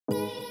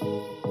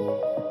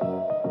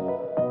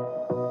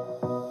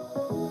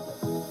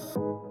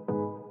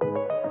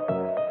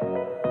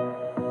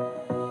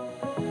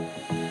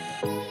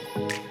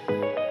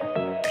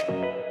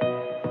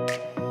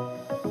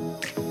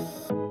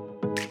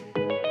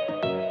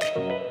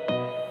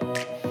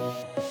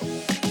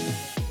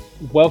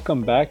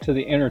Welcome back to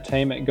the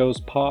Entertainment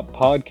Goes Pop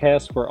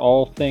podcast, where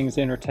all things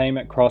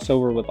entertainment cross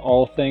over with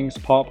all things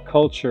pop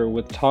culture,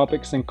 with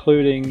topics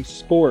including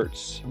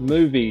sports,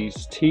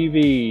 movies,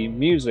 TV,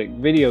 music,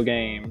 video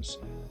games,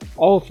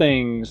 all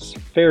things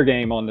fair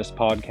game on this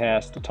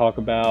podcast to talk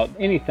about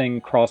anything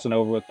crossing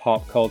over with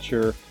pop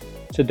culture.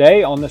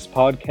 Today on this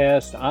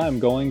podcast, I'm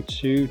going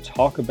to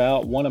talk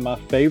about one of my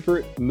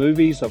favorite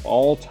movies of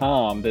all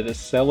time that is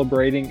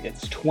celebrating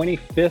its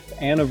 25th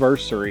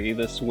anniversary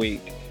this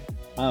week.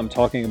 I'm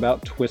talking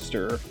about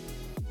Twister,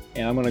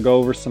 and I'm going to go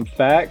over some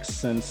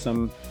facts and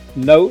some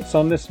notes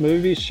on this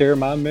movie, share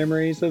my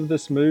memories of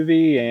this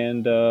movie,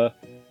 and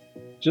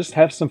just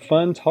have some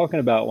fun talking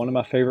about one of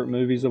my favorite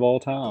movies of all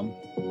time.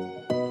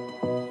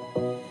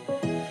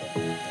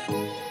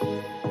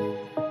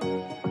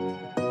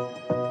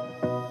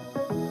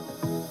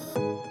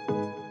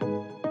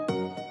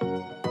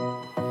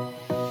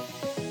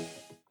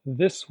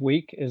 This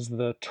week is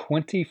the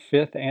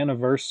 25th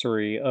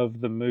anniversary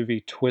of the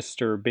movie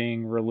Twister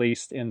being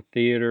released in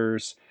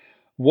theaters.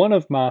 One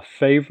of my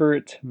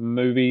favorite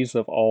movies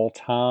of all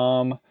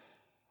time.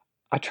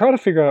 I try to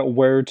figure out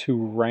where to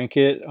rank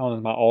it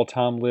on my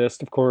all-time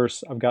list. Of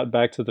course, I've got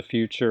Back to the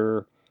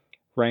Future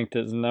ranked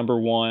as number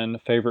one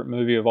favorite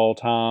movie of all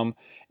time.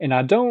 And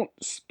I don't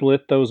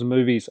split those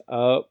movies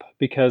up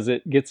because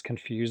it gets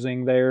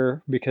confusing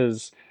there,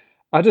 because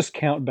I just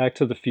count Back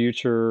to the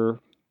Future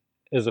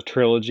as a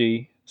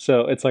trilogy.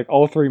 So it's like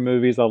all three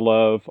movies I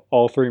love.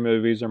 All three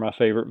movies are my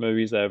favorite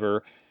movies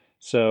ever.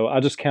 So I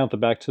just count the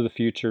Back to the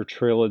Future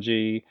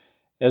trilogy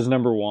as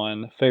number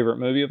one favorite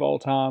movie of all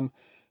time.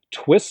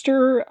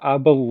 Twister, I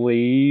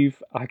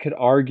believe I could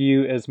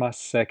argue as my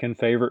second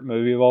favorite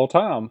movie of all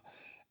time.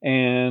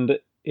 And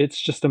it's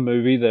just a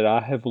movie that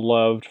I have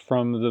loved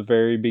from the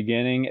very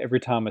beginning. Every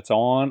time it's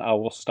on, I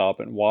will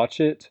stop and watch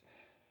it.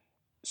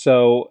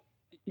 So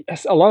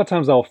yes, a lot of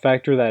times I'll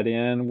factor that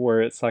in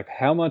where it's like,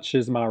 how much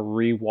is my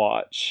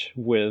rewatch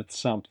with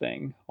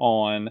something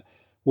on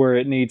where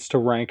it needs to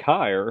rank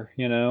higher?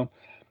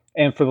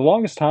 And for the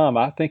longest time,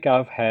 I think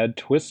I've had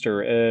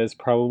Twister as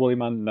probably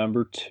my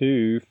number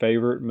two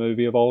favorite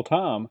movie of all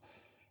time.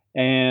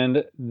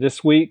 And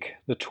this week,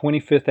 the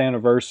 25th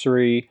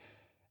anniversary,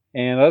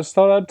 and I just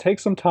thought I'd take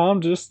some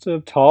time just to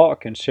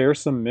talk and share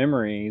some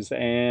memories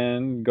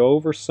and go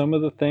over some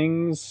of the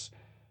things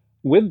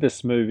with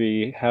this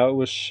movie, how it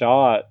was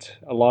shot,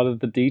 a lot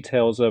of the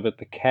details of it,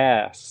 the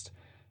cast,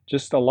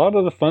 just a lot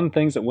of the fun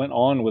things that went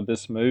on with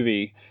this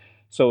movie.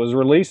 So it was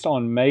released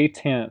on May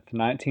 10th,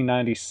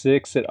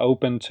 1996. It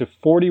opened to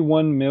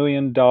 $41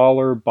 million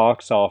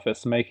box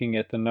office, making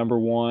it the number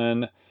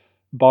one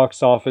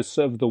box office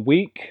of the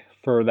week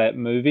for that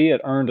movie.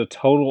 It earned a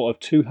total of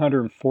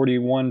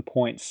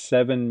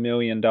 $241.7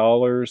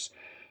 million.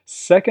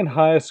 Second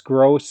highest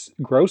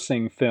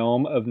grossing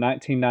film of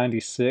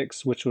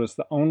 1996, which was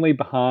the only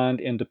behind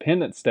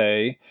Independence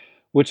Day,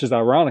 which is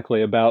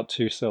ironically about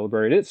to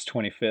celebrate its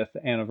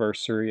 25th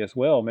anniversary as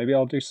well. Maybe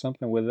I'll do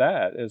something with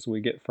that as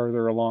we get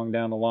further along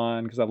down the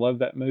line, because I love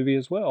that movie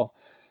as well.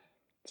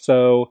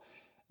 So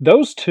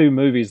those two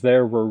movies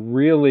there were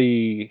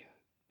really,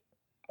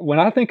 when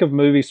I think of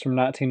movies from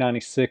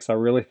 1996, I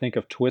really think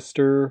of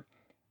Twister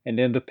and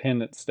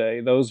Independence Day.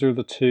 Those are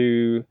the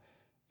two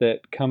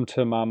that come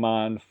to my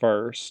mind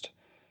first.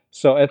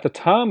 So at the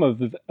time of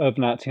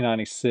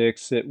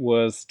 1996, it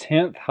was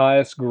 10th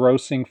highest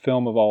grossing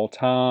film of all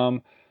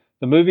time.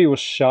 The movie was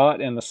shot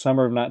in the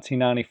summer of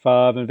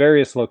 1995 in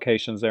various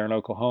locations there in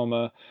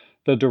Oklahoma.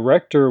 The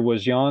director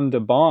was Jan de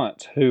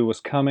Bont, who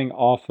was coming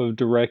off of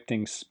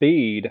directing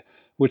Speed,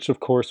 which of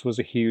course was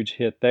a huge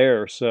hit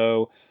there.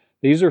 So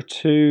these are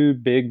two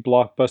big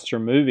blockbuster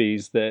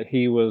movies that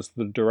he was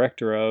the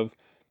director of.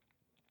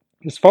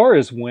 As far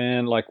as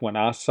when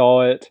I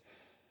saw it,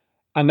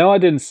 I know I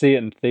didn't see it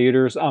in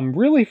theaters. I'm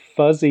really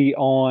fuzzy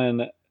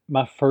on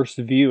my first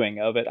viewing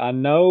of it. I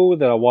know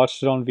that I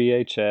watched it on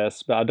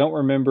VHS, but I don't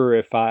remember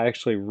if I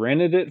actually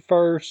rented it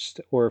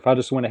first or if I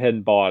just went ahead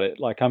and bought it.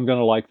 Like, I'm going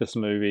to like this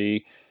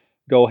movie,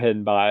 go ahead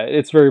and buy it.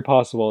 It's very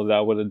possible that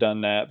I would have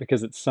done that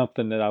because it's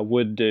something that I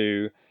would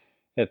do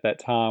at that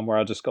time, where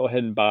I just go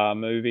ahead and buy a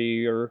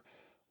movie or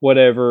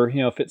whatever,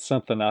 if it's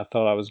something I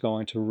thought I was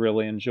going to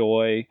really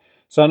enjoy.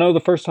 So I know the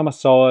first time I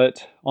saw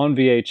it on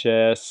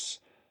VHS,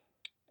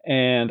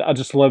 and I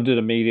just loved it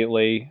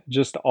immediately.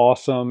 Just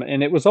awesome.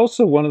 And it was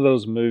also one of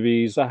those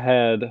movies, I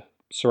had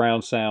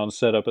surround sound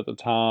set up at the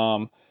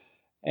time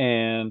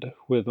and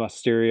with my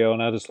stereo,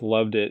 and I just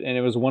loved it. And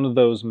it was one of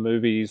those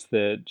movies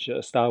that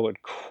just I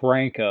would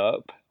crank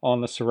up on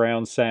the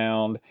surround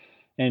sound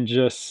and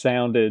just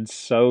sounded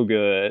so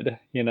good,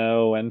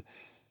 and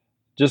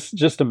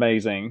just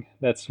amazing.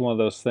 That's one of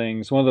those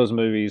things, one of those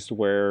movies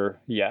where,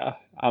 yeah,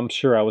 I'm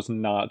sure I was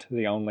not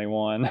the only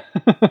one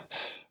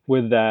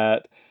with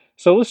that.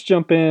 So let's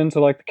jump into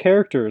like the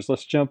characters.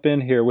 Let's jump in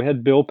here. We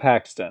had Bill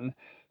Paxton,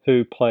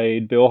 who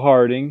played Bill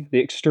Harding,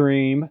 the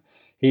Extreme.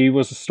 He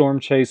was a storm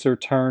chaser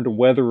turned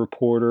weather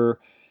reporter.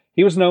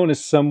 He was known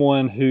as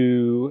someone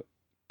who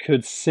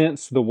could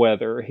sense the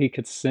weather. He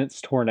could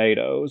sense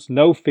tornadoes.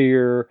 No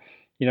fear.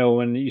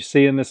 When you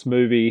see in this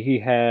movie, he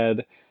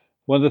had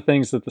one of the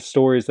things that the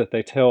stories that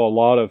they tell a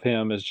lot of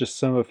him is just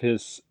some of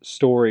his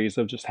stories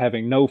of just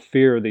having no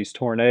fear of these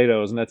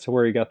tornadoes, and that's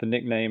where he got the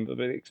nickname of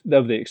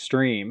the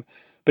extreme.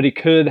 But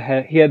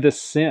he had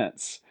this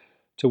sense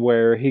to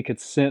where he could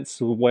sense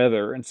the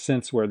weather and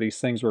sense where these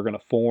things were going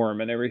to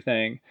form and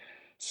everything.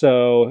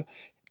 So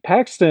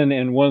Paxton,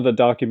 in one of the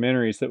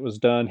documentaries that was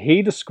done,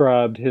 he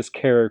described his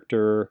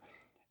character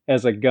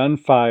as a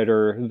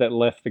gunfighter that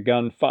left the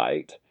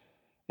gunfight.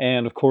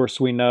 And of course,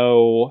 we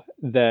know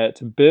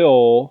that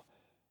Bill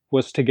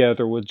was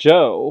together with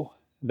Joe.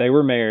 They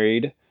were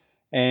married.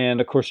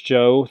 And of course,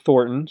 Joe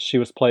Thornton, she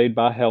was played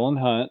by Helen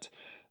Hunt.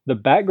 The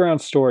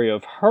background story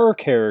of her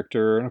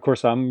character, and of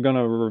course, I'm going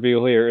to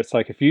reveal here, it's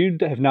like if you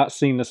have not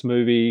seen this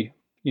movie,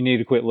 you need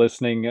to quit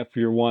listening if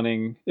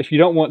you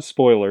don't want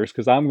spoilers,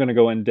 because I'm going to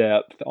go in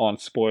depth on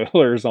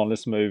spoilers on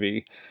this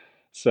movie.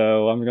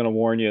 So I'm going to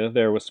warn you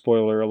there with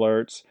spoiler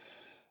alerts.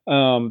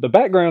 The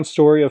background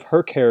story of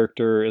her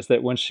character is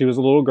that when she was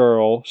a little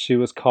girl, she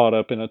was caught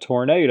up in a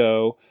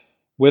tornado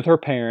with her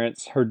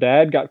parents. Her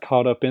dad got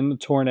caught up in the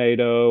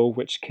tornado,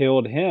 which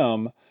killed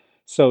him.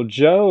 So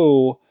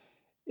Joe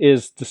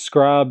is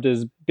described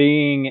as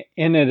being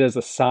in it as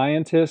a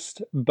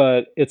scientist,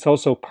 but it's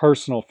also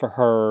personal for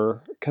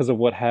her because of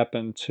what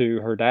happened to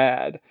her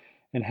dad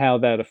and how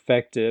that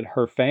affected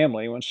her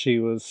family when she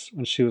was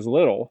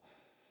little.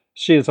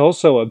 She is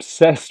also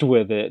obsessed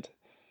with it,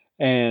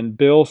 and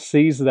Bill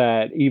sees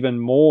that even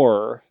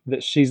more,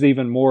 that she's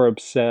even more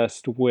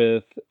obsessed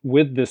with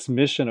this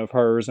mission of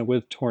hers and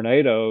with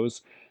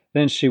tornadoes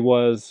than she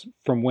was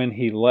from when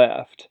he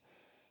left.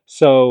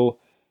 So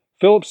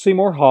Philip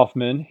Seymour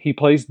Hoffman, he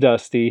plays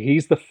Dusty.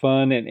 He's the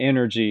fun and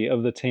energy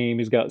of the team.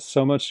 He's got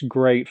so much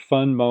great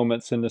fun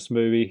moments in this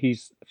movie.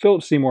 He's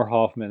Philip Seymour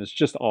Hoffman is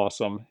just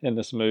awesome in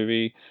this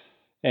movie.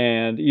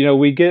 And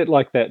we get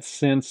like that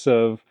sense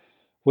of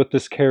what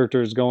this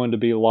character is going to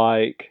be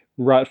like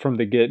right from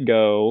the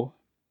get-go.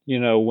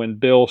 When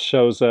Bill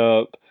shows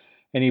up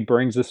and he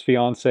brings his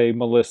fiance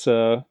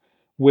Melissa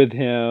with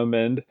him,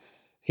 and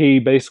he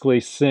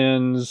basically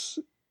sends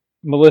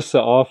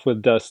Melissa off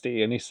with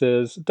Dusty, and he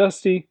says,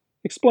 "Dusty,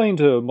 explain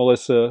to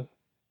Melissa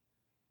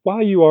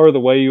why you are the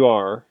way you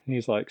are." And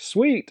he's like,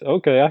 "Sweet,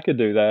 okay, I could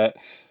do that."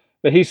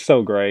 But he's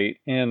so great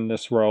in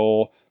this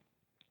role.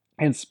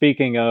 And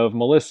speaking of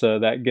Melissa,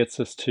 that gets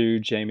us to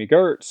Jamie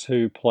Gertz,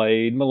 who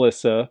played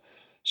Melissa.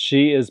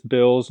 She is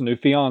Bill's new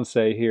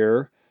fiance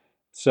here.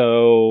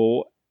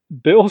 So,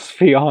 Bill's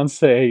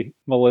fiance,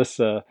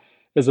 Melissa,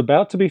 is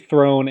about to be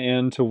thrown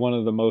into one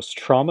of the most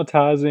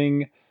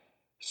traumatizing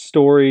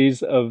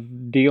stories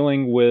of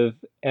dealing with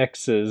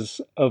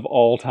exes of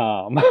all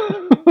time.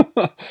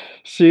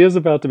 She is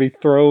about to be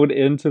thrown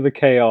into the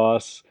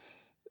chaos.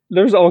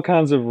 There's all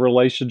kinds of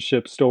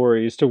relationship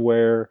stories to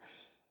where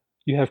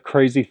you have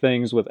crazy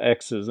things with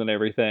exes and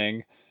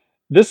everything.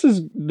 This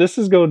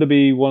is going to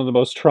be one of the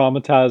most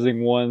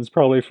traumatizing ones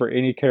probably for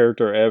any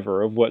character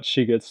ever of what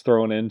she gets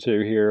thrown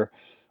into here.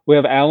 We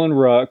have Alan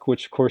Ruck,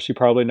 which of course you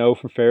probably know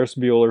from Ferris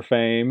Bueller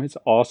fame. It's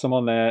awesome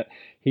on that.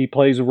 He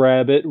plays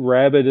Rabbit.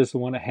 Rabbit is the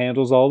one that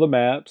handles all the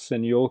maps,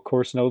 and you'll of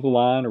course know the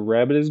line,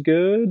 "Rabbit is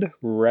good,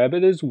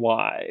 Rabbit is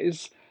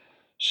wise."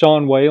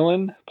 Sean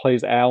Whalen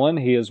plays Alan.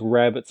 He is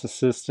Rabbit's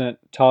assistant.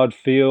 Todd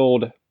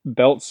Field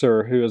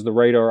Belzer, who is the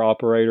radar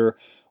operator.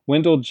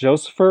 Wendell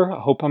Josepher, I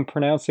hope I'm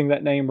pronouncing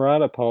that name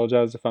right. I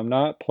apologize if I'm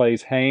not,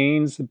 plays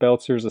Haynes,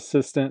 Belzer's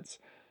assistant.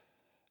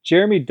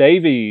 Jeremy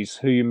Davies,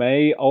 who you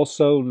may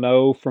also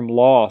know from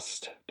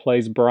Lost,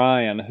 plays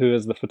Brian, who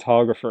is the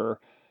photographer.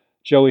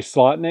 Joey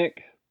Slotnick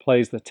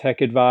plays the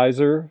tech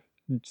advisor,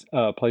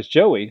 plays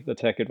Joey, the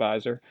tech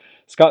advisor.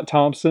 Scott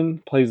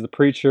Thompson plays the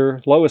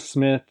preacher. Lois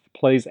Smith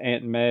plays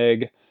Aunt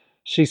Meg.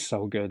 She's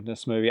so good in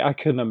this movie. I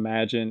couldn't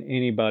imagine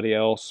anybody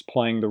else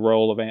playing the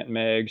role of Aunt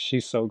Meg.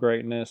 She's so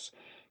great in this.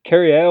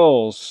 Carrie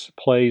Ells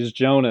plays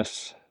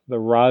Jonas, the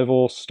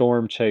rival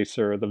storm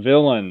chaser, the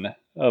villain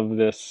of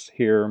this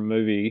here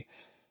movie.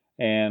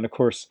 And of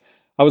course,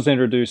 I was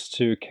introduced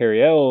to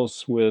Carrie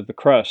Ells with The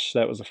Crush.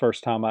 That was the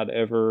first time I'd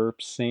ever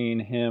seen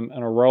him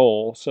in a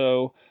role.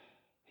 So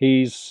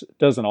he's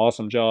does an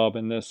awesome job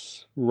in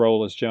this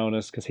role as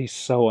Jonas because he's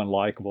so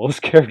unlikable.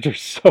 This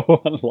character's so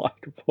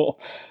unlikable.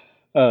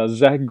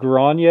 Zach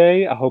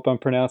Grenier, I hope I'm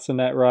pronouncing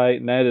that right,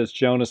 and that is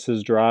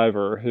Jonas's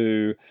driver,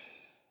 who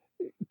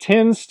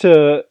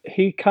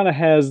he kind of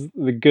has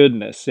the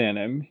goodness in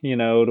him,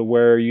 to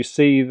where you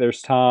see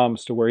there's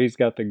times to where he's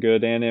got the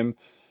good in him,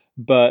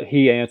 but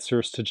he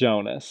answers to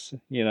Jonas,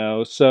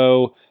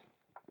 So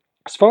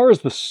as far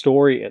as the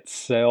story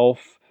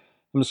itself,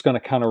 I'm just going to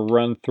kind of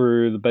run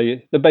through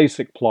the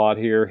basic plot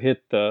here,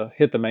 hit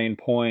the main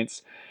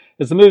points.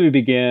 As the movie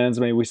begins,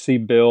 we see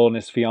Bill and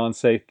his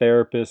fiancee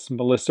therapist,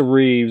 Melissa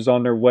Reeves,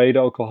 on their way to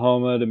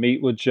Oklahoma to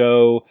meet with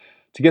Joe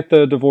to get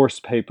the divorce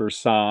papers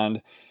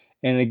signed.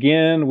 And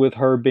again, with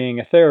her being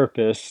a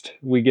therapist,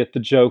 we get the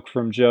joke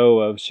from Joe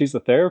of, "She's a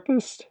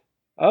therapist?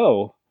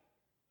 Oh,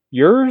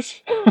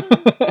 yours?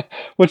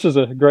 Which is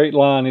a great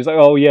line. He's like,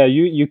 oh yeah,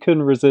 you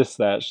couldn't resist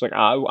that. She's like,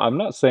 I'm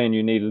not saying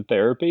you needed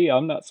therapy.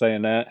 I'm not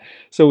saying that.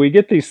 So we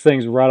get these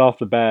things right off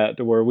the bat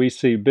to where we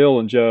see Bill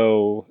and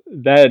Joe,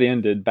 that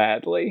ended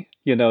badly.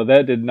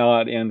 That did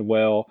not end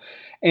well.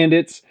 And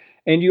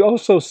and you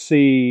also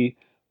see,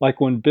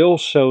 like, when Bill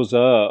shows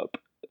up,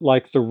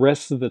 like the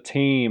rest of the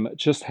team,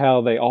 just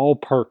how they all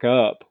perk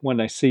up when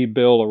they see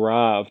Bill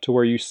arrive, to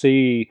where you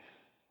see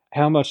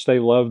how much they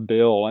love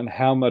Bill and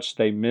how much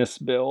they miss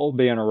Bill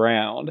being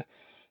around.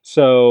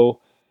 So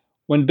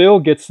when Bill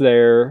gets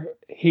there,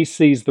 he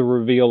sees the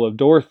reveal of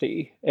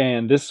Dorothy,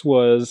 and this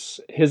was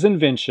his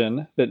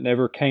invention that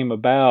never came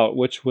about,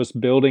 which was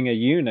building a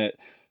unit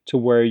to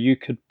where you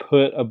could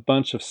put a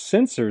bunch of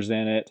sensors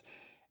in it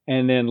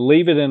and then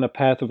leave it in the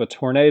path of a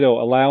tornado,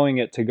 allowing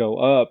it to go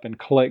up and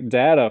collect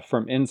data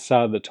from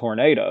inside the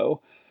tornado.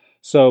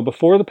 So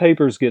before the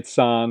papers get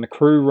signed, the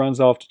crew runs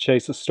off to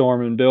chase a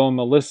storm, and Bill and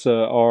Melissa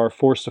are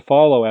forced to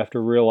follow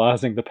after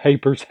realizing the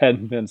papers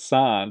hadn't been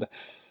signed.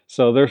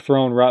 So they're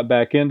thrown right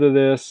back into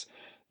this.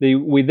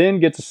 We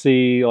then get to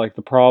see, like,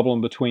 the problem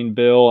between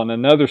Bill and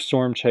another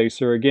storm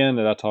chaser, again,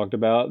 that I talked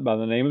about, by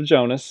the name of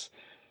Jonas.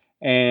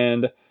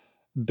 And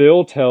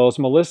Bill tells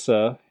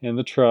Melissa in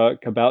the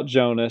truck about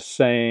Jonas,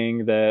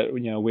 saying that,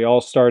 we all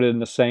started in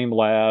the same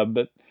lab,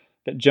 but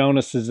that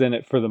Jonas is in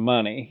it for the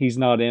money. He's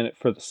not in it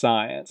for the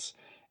science.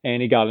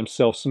 And he got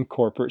himself some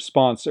corporate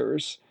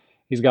sponsors.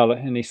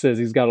 And he says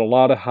he's got a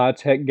lot of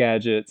high-tech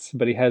gadgets,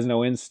 but he has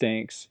no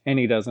instincts, and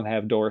he doesn't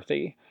have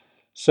Dorothy.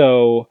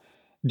 So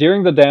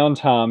during the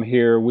downtime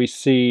here, we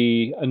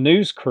see a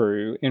news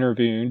crew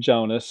interviewing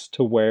Jonas,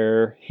 to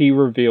where he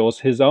reveals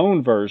his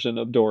own version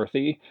of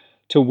Dorothy,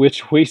 to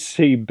which we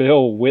see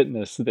Bill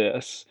witness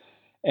this,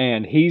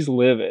 and he's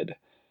livid.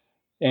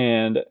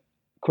 And of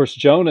course,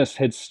 Jonas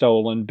had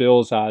stolen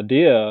Bill's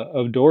idea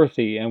of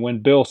Dorothy, and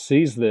when Bill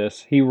sees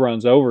this, he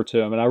runs over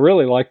to him. And I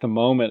really like the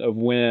moment of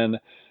when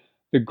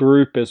the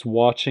group is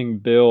watching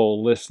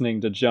Bill listening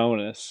to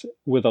Jonas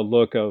with a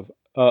look of,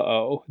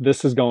 uh-oh,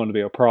 this is going to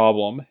be a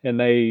problem. And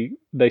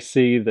they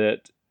see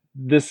that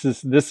this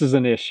is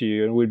an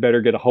issue, and we'd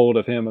better get a hold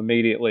of him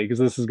immediately, because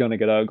this is going to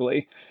get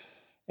ugly.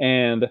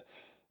 And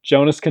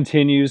Jonas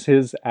continues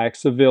his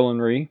acts of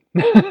villainy,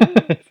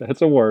 if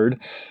that's a word,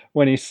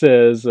 when he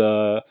says,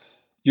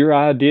 your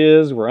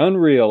ideas were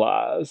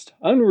unrealized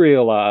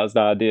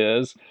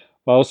ideas,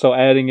 while also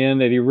adding in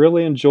that he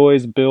really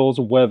enjoys Bill's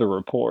weather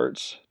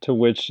reports, to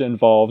which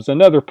involves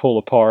another pull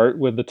apart,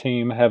 with the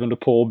team having to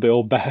pull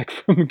Bill back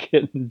from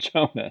getting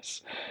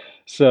Jonas.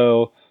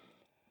 So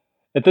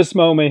at this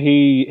moment,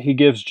 he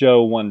gives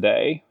Joe one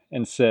day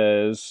and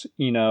says,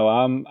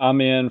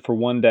 I'm in for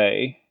one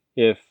day.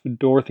 If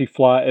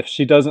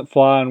she doesn't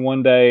fly in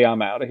one day,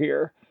 I'm out of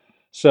here.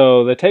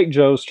 So they take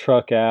Joe's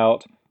truck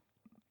out,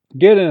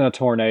 get in a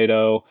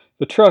tornado.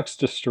 The truck's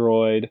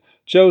destroyed.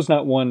 Joe's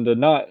not wanting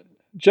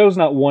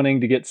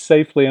to get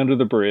safely under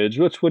the bridge,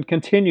 which would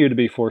continue to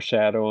be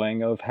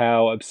foreshadowing of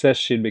how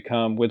obsessed she'd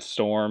become with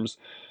storms.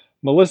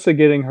 Melissa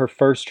getting her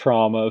first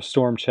trauma of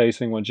storm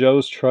chasing when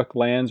Joe's truck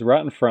lands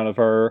right in front of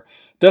her.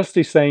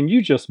 Dusty saying,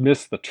 you just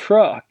missed the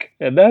truck.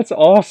 And that's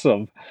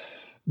awesome.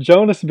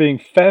 Jonas being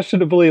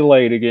fashionably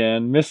late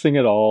again, missing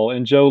it all,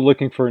 and Joe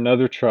looking for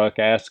another truck,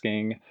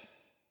 asking,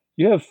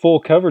 you have full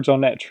coverage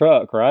on that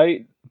truck,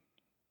 right?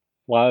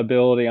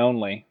 Liability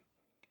only.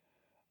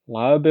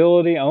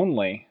 Liability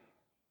only.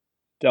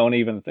 Don't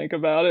even think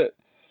about it.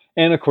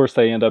 And of course,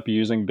 they end up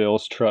using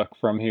Bill's truck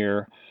from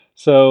here.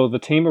 So the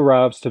team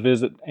arrives to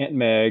visit Aunt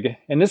Meg,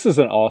 and this is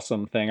an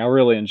awesome thing. I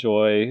really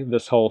enjoy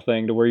this whole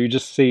thing, to where you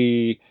just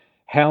see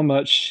how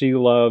much she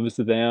loves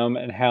them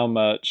and how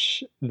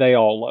much they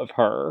all love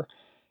her,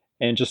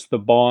 and just the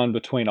bond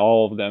between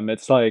all of them.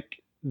 It's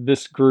like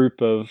this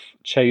group of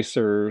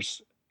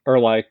chasers are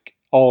like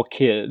all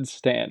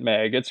kids to Aunt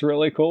Meg. It's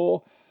really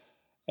cool.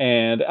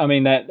 And I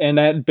mean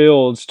that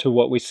builds to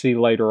what we see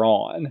later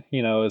on,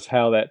 is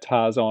how that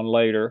ties on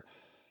later.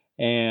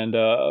 And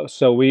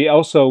so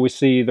we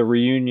see the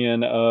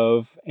reunion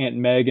of Aunt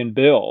Meg and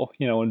Bill.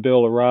 When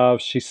Bill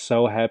arrives, she's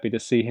so happy to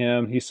see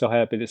him. He's so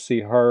happy to see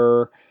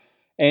her.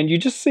 And you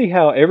just see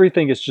how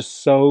everything is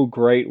just so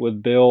great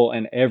with Bill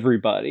and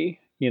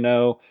everybody,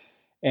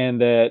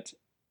 and that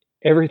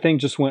everything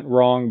just went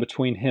wrong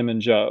between him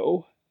and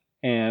Joe.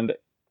 And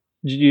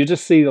you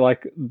just see,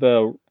 like,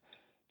 the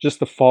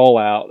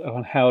fallout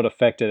on how it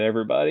affected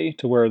everybody,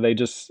 to where they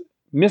just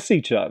miss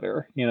each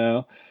other.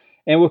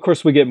 And of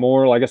course, we get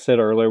more, like I said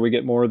earlier, we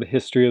get more of the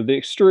history of the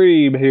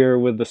extreme here,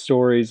 with the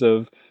stories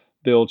of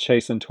Bill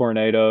chasing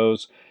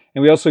tornadoes.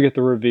 And we also get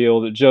the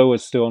reveal that Joe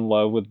is still in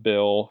love with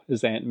Bill,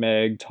 as Aunt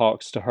Meg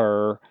talks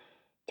to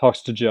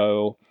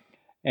Joe.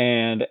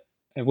 And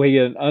we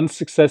get an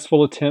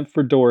unsuccessful attempt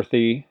for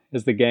Dorothy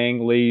as the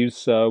gang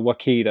leaves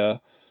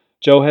Wakita.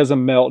 Joe has a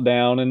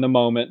meltdown in the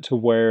moment, to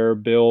where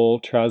Bill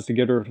tries to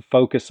get her to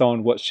focus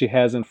on what she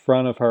has in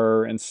front of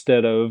her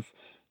instead of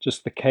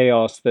just the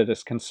chaos that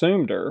has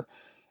consumed her.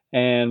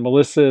 And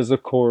Melissa is,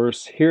 of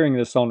course, hearing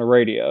this on the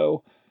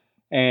radio.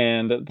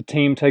 And the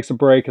team takes a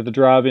break at the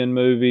drive-in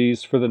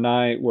movies for the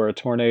night where a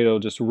tornado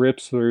just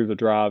rips through the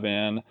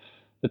drive-in.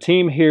 The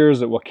team hears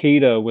that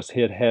Wakita was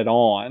hit head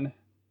on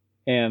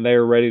and they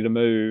are ready to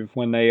move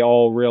when they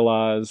all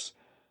realize,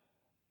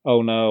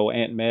 oh no,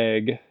 Aunt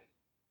Meg,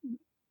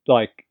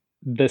 like,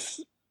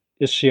 this,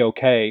 is she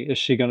okay? Is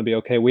she going to be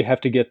okay? We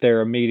have to get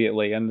there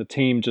immediately. And the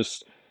team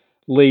just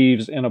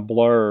leaves in a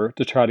blur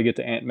to try to get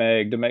to Aunt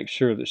Meg to make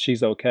sure that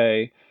she's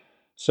okay.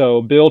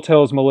 So Bill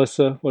tells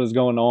Melissa what is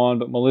going on,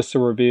 but Melissa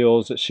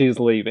reveals that she's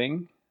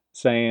leaving,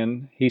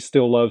 saying he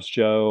still loves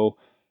Joe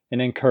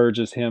and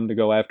encourages him to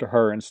go after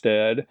her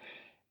instead.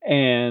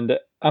 And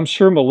I'm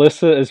sure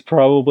Melissa is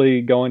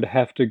probably going to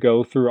have to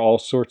go through all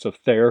sorts of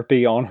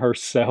therapy on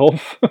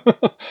herself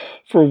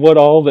for what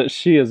all that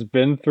she has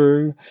been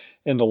through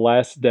in the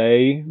last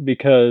day,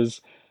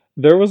 because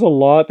there was a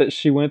lot that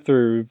she went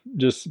through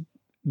just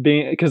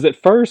being, because at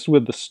first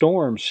with the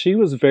storms, she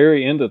was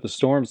very into the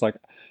storms. Like,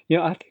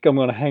 I think I'm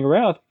going to hang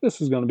around. I think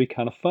this is going to be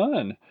kind of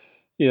fun,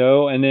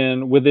 and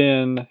then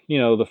within,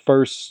 the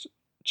first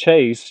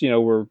chase,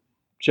 where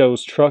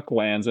Joe's truck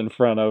lands in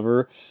front of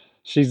her,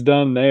 she's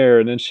done there,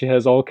 and then she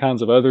has all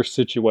kinds of other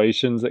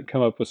situations that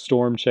come up with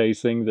storm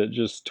chasing that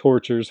just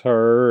tortures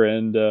her.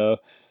 And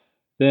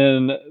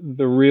then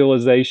the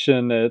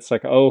realization that it's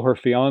like, oh, her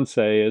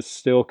fiance is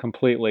still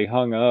completely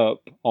hung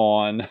up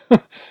on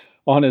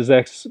on his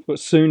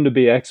soon to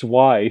be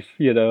ex-wife,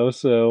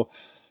 so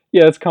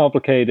yeah, it's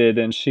complicated,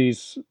 and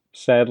she's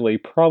sadly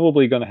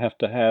probably going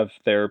to have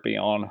therapy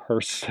on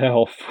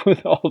herself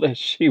with all that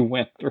she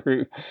went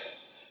through.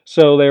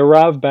 So they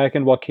arrive back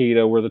in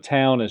Wakita, where the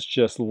town is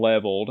just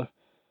leveled,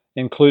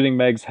 including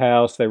Meg's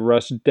house. They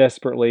rush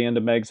desperately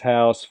into Meg's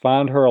house,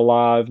 find her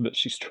alive, but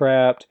she's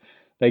trapped.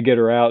 They get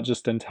her out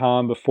just in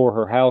time before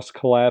her house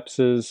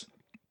collapses,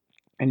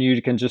 and you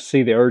can just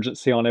see the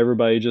urgency on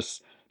everybody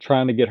just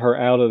trying to get her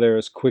out of there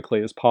as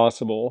quickly as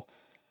possible.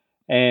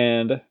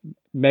 And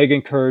Meg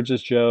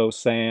encourages Joe,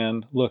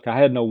 saying, look, I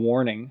had no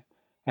warning.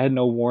 I had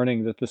no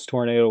warning that this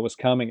tornado was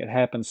coming. It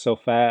happened so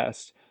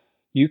fast.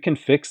 You can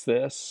fix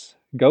this.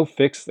 Go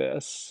fix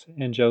this.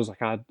 And Joe's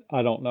like,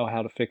 I don't know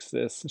how to fix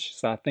this. And she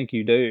said, I think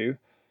you do.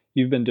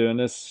 You've been doing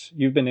this.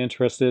 You've been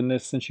interested in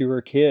this since you were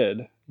a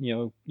kid.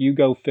 You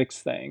go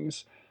fix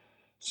things.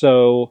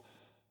 So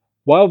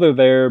while they're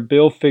there,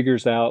 Bill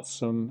figures out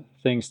some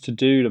things to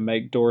do to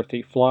make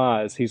Dorothy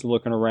fly as he's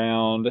looking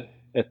around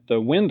at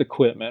the wind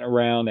equipment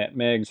around at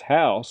Meg's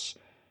house.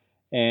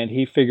 And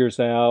he figures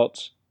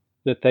out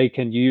that they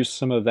can use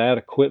some of that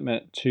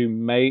equipment to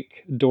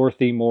make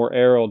Dorothy more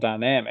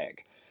aerodynamic.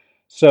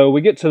 So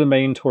we get to the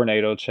main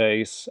tornado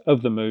chase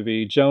of the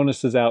movie.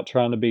 Jonas is out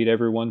trying to beat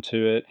everyone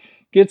to it,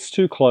 gets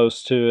too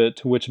close to it,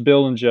 to which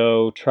Bill and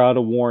Joe try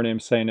to warn him,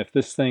 saying, if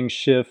this thing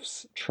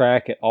shifts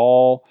track at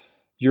all,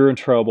 you're in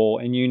trouble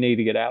and you need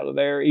to get out of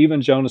there.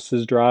 Even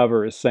Jonas's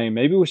driver is saying,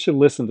 maybe we should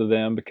listen to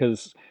them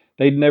because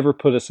they'd never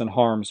put us in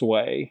harm's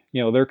way.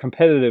 They're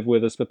competitive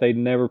with us, but they'd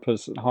never put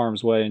us in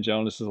harm's way. And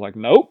Jonas is like,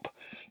 nope.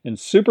 In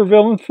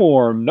supervillain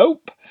form,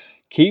 nope.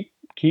 Keep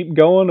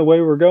going the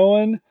way we're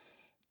going.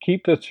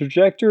 Keep the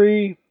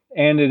trajectory.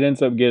 And it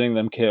ends up getting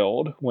them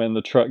killed when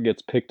the truck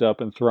gets picked up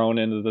and thrown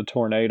into the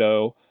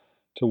tornado,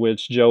 to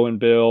which Joe and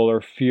Bill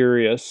are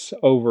furious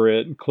over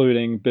it,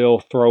 including Bill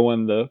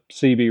throwing the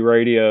CB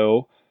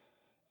radio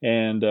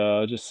and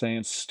just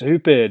saying,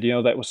 stupid,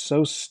 that was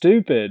so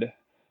stupid.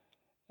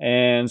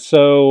 And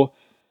so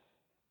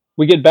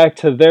we get back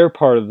to their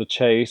part of the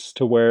chase,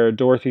 to where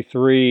Dorothy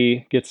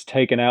 3 gets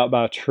taken out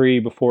by a tree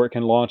before it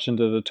can launch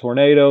into the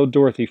tornado.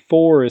 Dorothy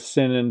 4 is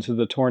sent into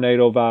the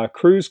tornado via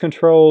cruise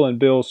control and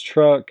Bill's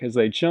truck. As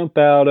they jump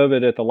out of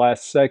it at the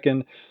last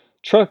second,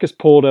 truck is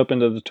pulled up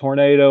into the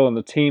tornado and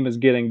the team is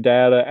getting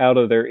data out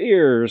of their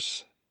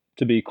ears,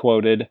 to be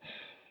quoted.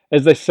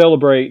 As they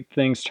celebrate,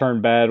 things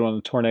turn bad when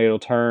the tornado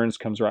turns,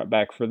 comes right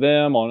back for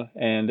them,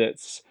 and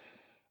it's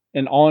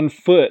an on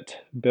foot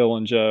Bill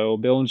and Joe.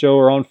 Bill and Joe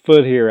are on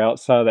foot here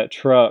outside of that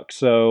truck,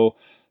 so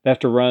they have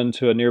to run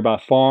to a nearby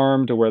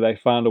farm, to where they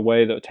find a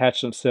way to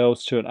attach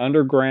themselves to an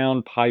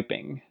underground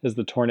piping as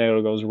the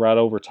tornado goes right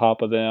over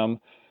top of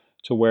them,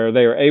 to where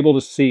they are able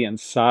to see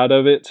inside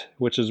of it,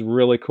 which is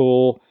really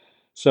cool.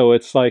 So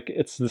it's like,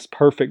 it's this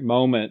perfect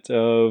moment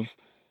of,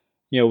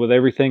 with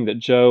everything that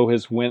Joe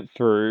has went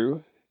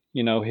through,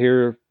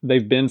 here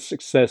they've been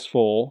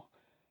successful,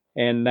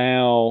 and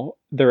now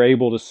they're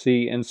able to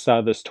see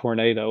inside this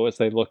tornado as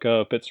they look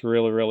up. It's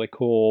really, really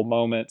cool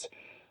moment.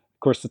 Of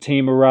course, the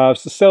team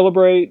arrives to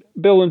celebrate.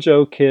 Bill and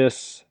Joe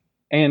kiss,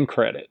 and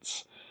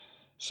credits.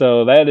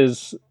 So that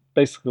is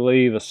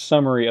basically the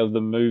summary of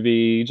the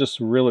movie. Just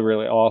really,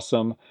 really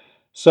awesome.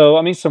 So,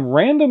 I mean, some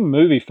random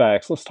movie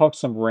facts. Let's talk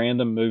some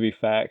random movie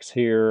facts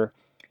here.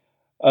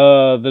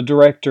 The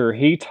director,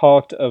 he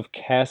talked of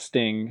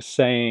casting,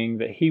 saying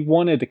that he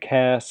wanted the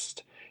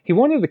cast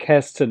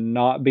to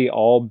not be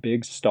all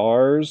big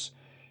stars,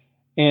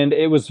 and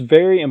it was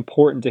very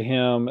important to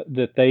him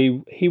that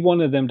he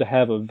wanted them to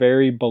have a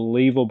very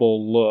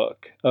believable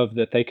look, of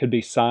that they could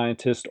be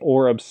scientists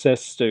or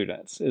obsessed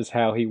students, is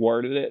how he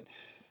worded it.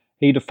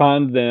 he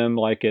defined them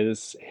like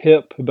as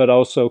hip but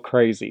also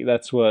crazy.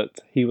 That's what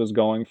he was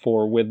going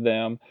for with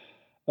them.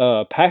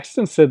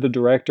 Paxton said the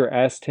director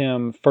asked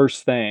him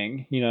first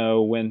thing,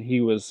 when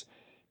he was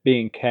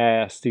being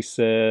cast,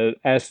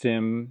 asked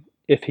him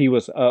if he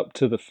was up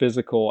to the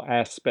physical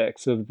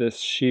aspects of this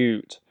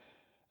shoot,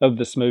 of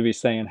this movie,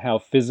 saying how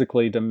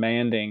physically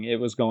demanding it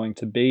was going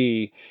to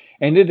be.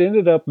 And it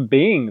ended up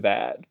being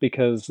that,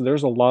 because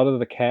there's a lot of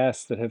the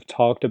cast that have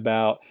talked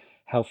about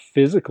how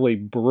physically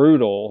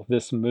brutal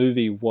this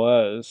movie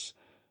was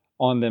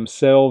on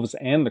themselves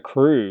and the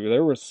crew.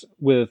 There was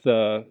with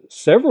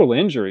several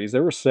injuries.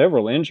 There were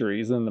several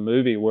injuries in the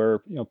movie where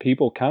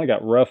people kind of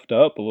got roughed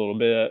up a little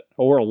bit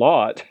or a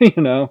lot,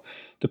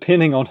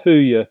 depending on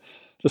the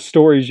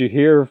stories you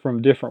hear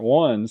from different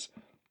ones.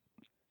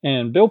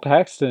 And Bill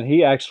Paxton,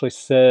 he actually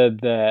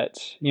said that,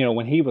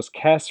 when he was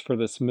cast for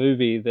this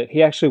movie, that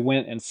he actually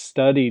went and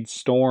studied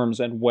storms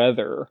and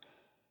weather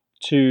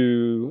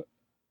to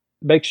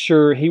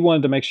he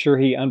wanted to make sure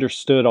he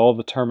understood all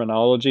the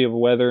terminology of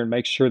weather and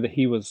make sure that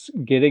he was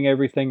getting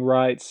everything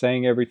right,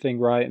 saying everything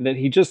right, and that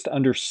he just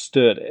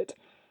understood it.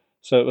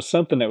 So it was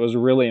something that was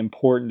really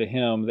important to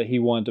him, that he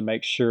wanted to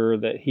make sure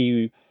that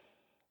he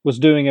was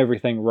doing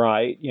everything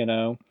right.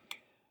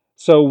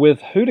 So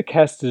with Who to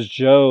Cast as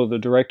Joe, the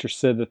director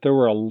said that there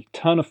were a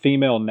ton of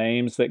female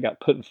names that got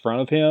put in front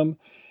of him,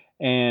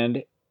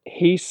 and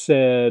he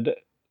said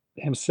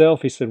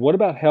what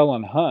about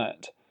Helen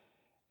Hunt?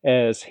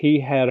 As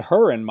he had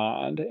her in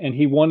mind, and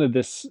he wanted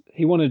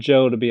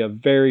Joe to be a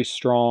very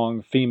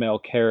strong female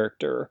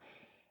character.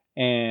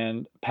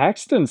 And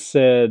Paxton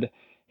said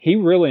he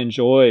really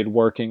enjoyed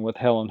working with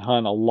Helen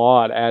Hunt a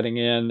lot, adding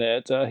in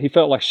that he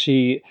felt like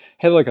she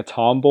had like a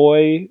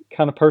tomboy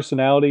kind of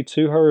personality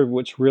to her,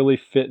 which really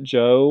fit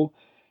Joe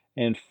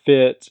and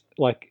fit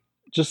like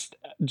just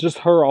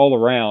her all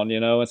around,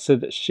 and said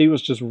that she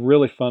was just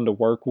really fun to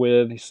work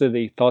with. He said that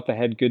he thought they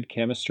had good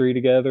chemistry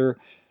together.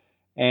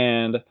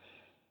 And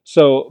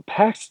so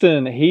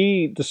Paxton,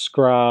 he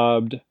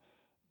described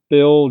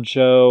Bill,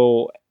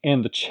 Joe,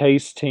 and the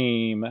chase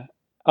team.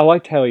 I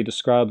liked how he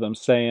described them,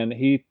 saying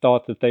he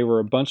thought that they were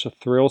a bunch of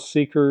thrill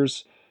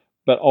seekers,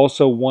 but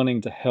also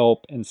wanting to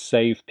help and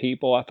save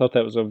people. I thought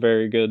that was a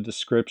very good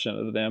description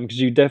of them,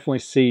 because you definitely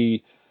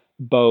see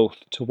both,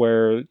 to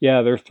where,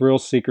 yeah, they're thrill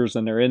seekers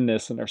and they're in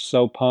this and they're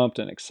so pumped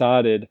and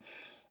excited,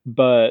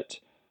 but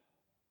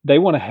they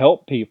want to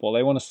help people,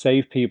 they want to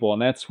save people,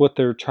 and that's what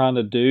they're trying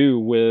to do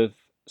with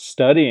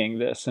studying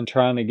this and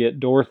trying to get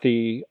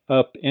Dorothy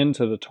up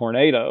into the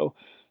tornado,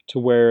 to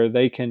where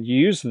they can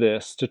use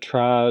this to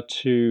try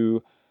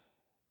to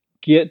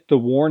get the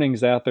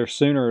warnings out there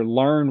sooner,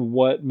 learn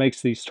what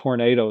makes these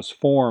tornadoes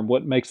form,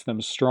 what makes them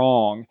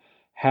strong,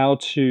 how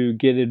to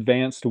get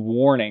advanced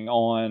warning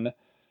on,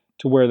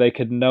 to where they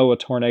could know a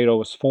tornado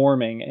was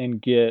forming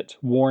and get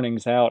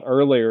warnings out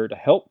earlier to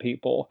help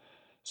people.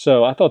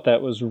 So I thought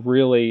that was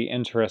really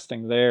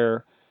interesting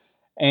there.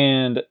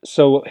 And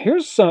so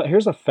here's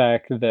a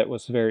fact that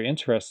was very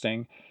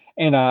interesting,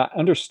 and I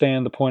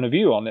understand the point of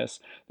view on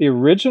this. The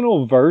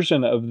original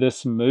version of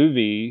this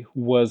movie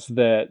was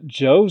that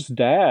Joe's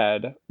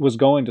dad was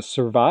going to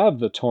survive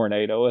the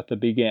tornado at the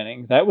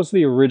beginning. That was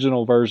the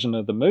original version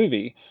of the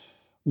movie.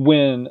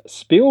 When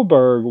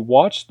Spielberg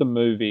watched the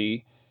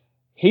movie,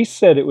 he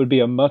said it would be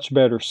a much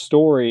better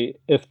story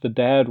if the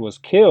dad was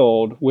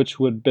killed, which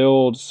would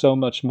build so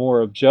much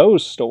more of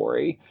Joe's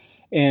story.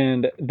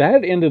 And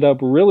that ended up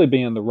really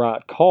being the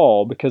right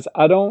call, because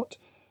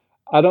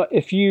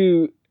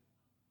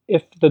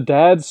if the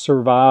dad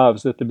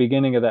survives at the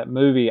beginning of that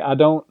movie, I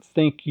don't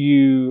think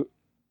you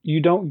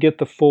don't get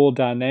the full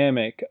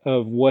dynamic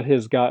of what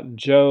has gotten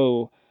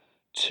Joe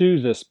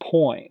to this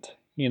point,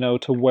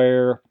 to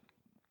where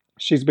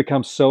she's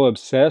become so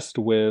obsessed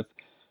with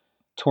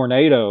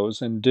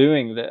tornadoes and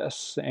doing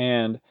this,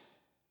 and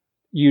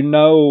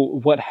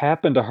what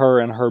happened to her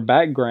and her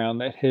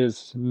background that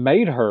has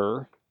made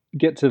her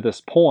get to this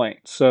point.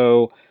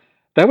 So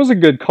that was a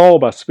good call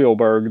by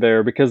Spielberg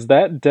there, because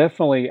that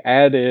definitely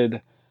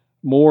added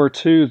more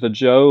to the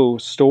Joe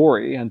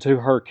story and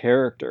to her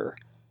character.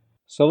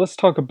 So let's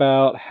talk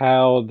about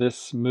how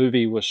this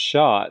movie was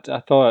shot. I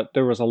thought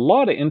there was a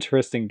lot of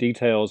interesting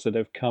details that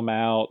have come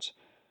out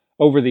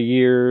over the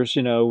years,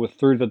 with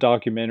through the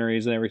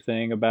documentaries and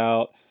everything,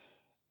 about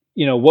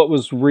what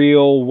was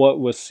real, what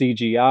was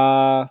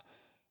CGI,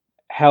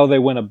 how they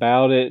went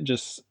about it,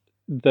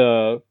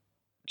 the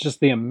just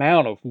the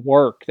amount of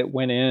work that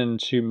went in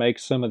to make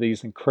some of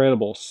these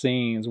incredible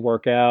scenes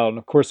work out. And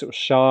of course, it was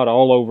shot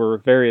all over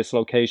various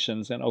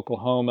locations in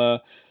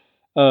Oklahoma.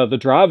 The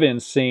drive-in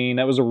scene,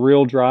 that was a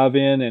real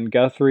drive-in in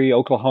Guthrie,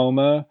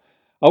 Oklahoma.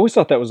 I always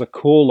thought that was a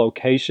cool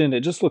location.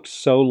 It just looked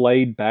so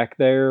laid back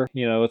there.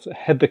 It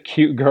had the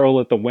cute girl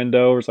at the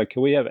window. It's like,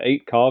 can we have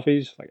 8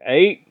 coffees? She's like,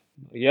 8?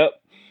 Yep.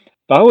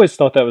 But I always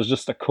thought that was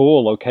just a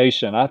cool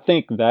location. I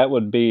think that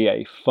would be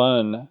a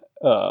fun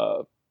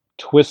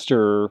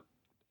Twister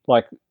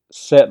like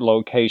set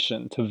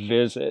location to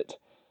visit.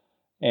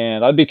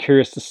 And I'd be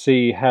curious to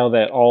see how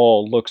that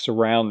all looks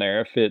around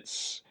there.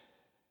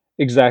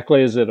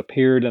 exactly as it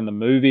appeared in the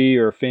movie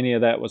or if any of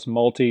that was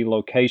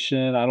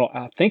multi-location.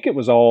 I think it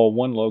was all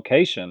one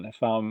location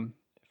if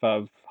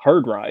I've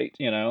heard right,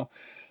 you know.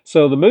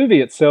 So the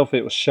movie itself,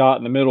 it was shot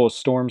in the middle of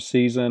storm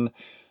season.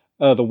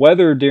 The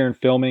weather during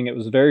filming, it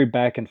was very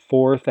back and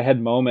forth. They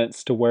had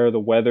moments to where the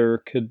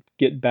weather could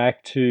get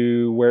back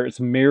to where it's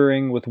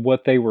mirroring with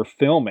what they were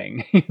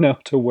filming, you know,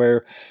 to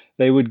where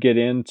they would get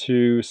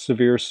into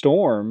severe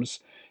storms.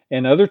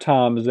 And other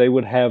times they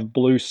would have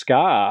blue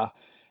sky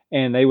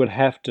and they would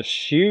have to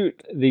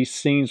shoot these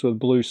scenes with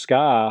blue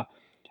sky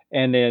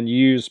and then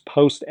use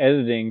post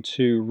editing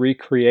to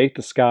recreate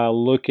the sky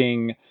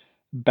looking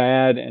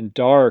bad and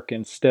dark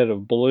instead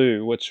of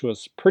blue, which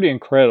was pretty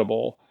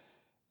incredible.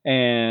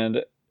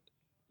 And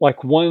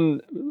like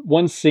one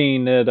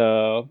scene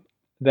that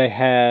they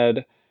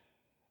had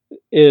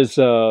is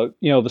you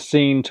know, the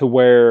scene to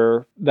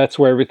where that's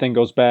where everything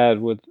goes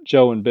bad with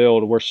Joe and Bill,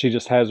 to where she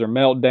just has her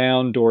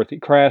meltdown. Dorothy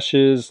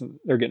crashes,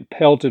 they're getting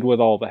pelted with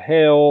all the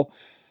hail,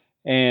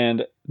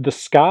 and the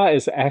sky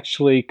is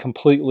actually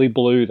completely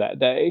blue that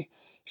day.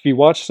 If you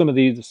watch some of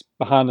these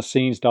behind the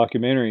scenes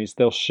documentaries,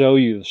 they'll show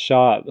you the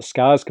shot. The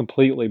sky is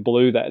completely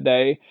blue that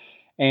day,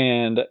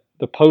 and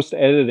the post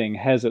editing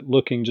has it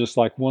looking just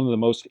like one of the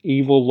most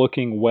evil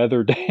looking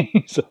weather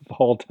days of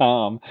all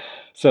time.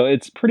 So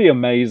it's pretty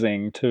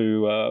amazing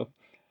to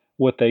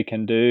what they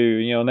can do.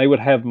 You know, and they would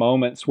have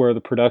moments where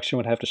the production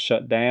would have to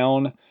shut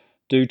down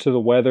due to the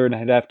weather and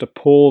they'd have to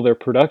pull their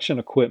production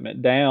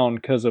equipment down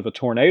because of a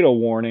tornado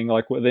warning,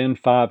 like within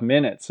 5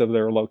 minutes of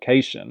their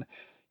location.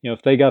 You know,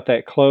 if they got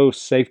that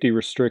close, safety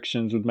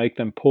restrictions would make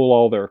them pull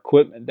all their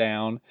equipment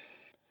down.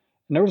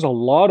 And there was a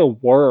lot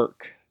of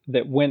work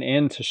that went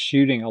into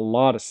shooting a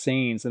lot of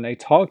scenes, and they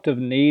talked of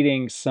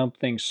needing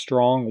something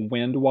strong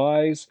wind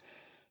wise.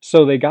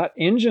 So they got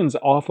engines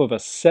off of a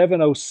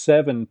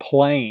 707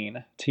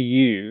 plane to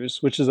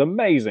use, which is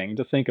amazing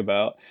to think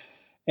about.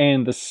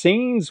 And the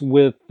scenes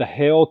with the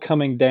hail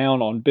coming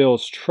down on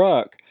Bill's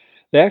truck,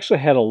 they actually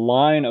had a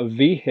line of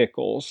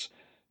vehicles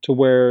to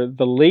where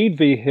the lead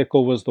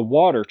vehicle was the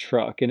water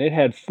truck and it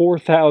had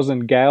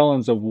 4,000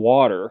 gallons of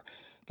water.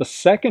 The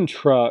second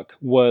truck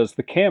was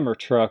the camera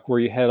truck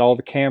where you had all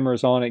the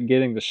cameras on it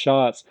getting the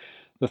shots.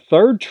 The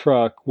third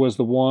truck was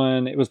the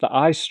one, it was the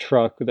ice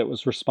truck that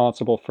was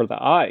responsible for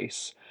the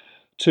ice.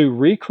 To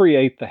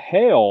recreate the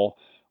hail,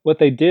 what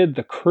they did,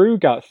 the crew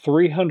got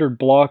 300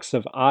 blocks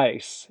of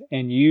ice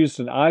and used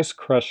an ice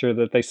crusher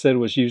that they said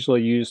was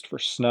usually used for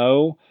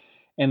snow,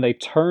 and they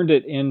turned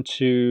it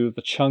into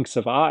the chunks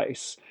of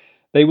ice.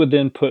 They would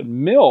then put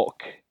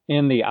milk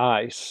in the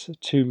ice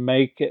to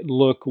make it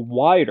look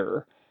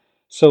whiter.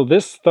 So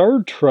this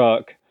third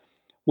truck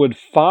would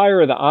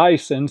fire the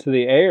ice into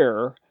the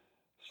air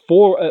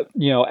for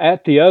you know,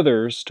 at the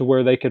others to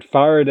where they could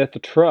fire it at the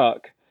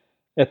truck,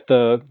 at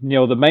the, you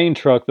know, the main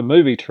truck, the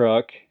movie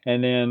truck,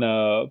 and then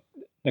of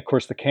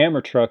course the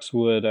camera trucks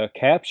would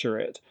capture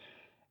it.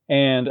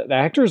 And the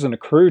actors and the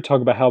crew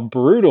talk about how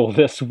brutal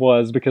this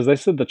was because they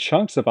said the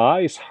chunks of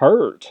ice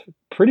hurt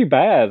pretty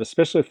bad,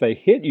 especially if they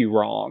hit you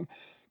wrong.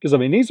 Because I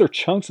mean, these are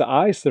chunks of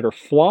ice that are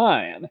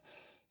flying,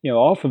 you know,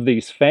 off of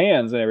these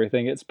fans and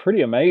everything. It's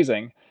pretty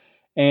amazing.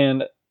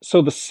 And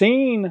so the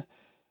scene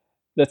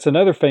that's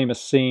another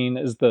famous scene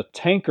is the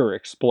tanker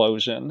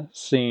explosion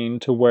scene,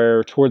 to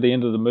where toward the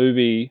end of the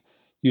movie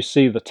you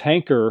see the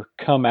tanker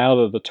come out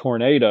of the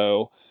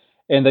tornado,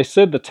 and they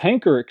said the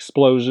tanker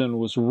explosion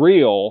was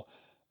real,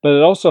 but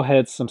it also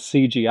had some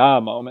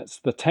CGI moments.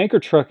 The tanker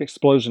truck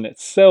explosion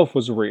itself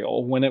was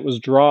real when it was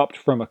dropped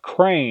from a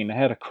crane. It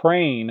had a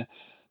crane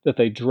that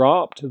they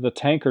dropped the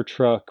tanker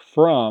truck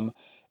from,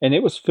 and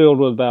it was filled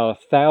with about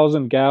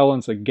 1,000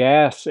 gallons of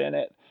gas in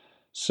it.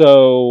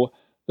 So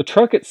the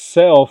truck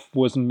itself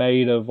was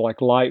made of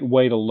like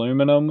lightweight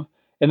aluminum.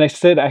 And they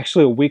said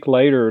actually a week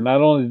later, not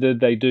only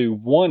did they do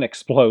one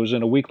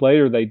explosion, a week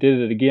later they did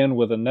it again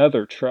with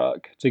another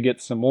truck to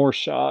get some more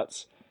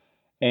shots.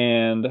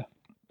 And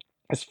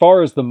as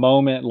far as the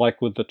moment,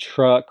 like with the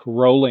truck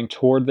rolling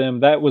toward them,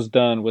 that was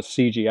done with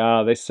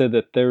CGI. They said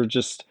that there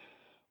just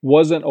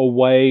wasn't a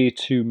way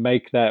to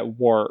make that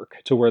work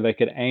to where they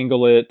could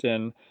angle it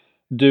and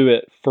do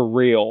it for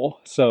real.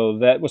 So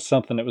that was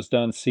something that was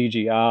done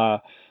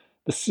CGI.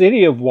 The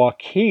city of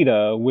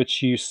Wakita,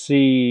 which you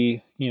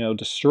see, you know,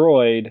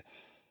 destroyed,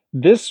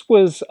 this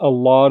was a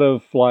lot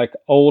of like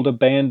old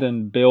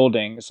abandoned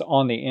buildings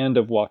on the end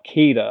of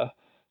Wakita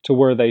to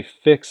where they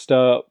fixed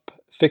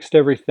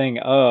everything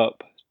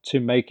up to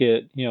make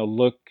it, you know,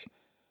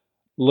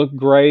 look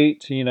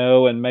great, you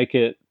know, and make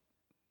it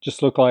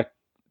just look like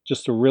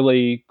just a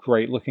really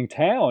great looking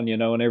town, you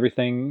know, and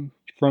everything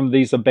from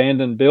these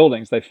abandoned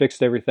buildings. They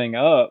fixed everything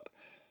up.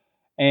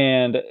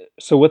 And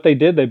so what they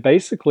did, they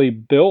basically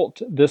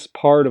built this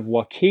part of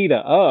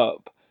Wakita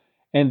up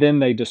and then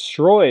they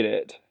destroyed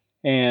it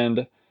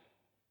and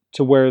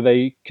to where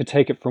they could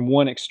take it from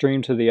one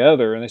extreme to the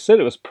other. And they said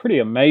it was pretty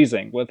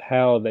amazing with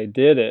how they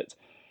did it.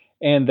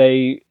 And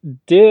they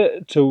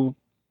did to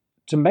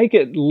make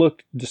it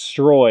look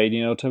destroyed,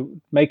 you know,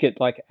 to make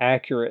it like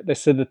accurate. They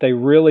said that they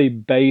really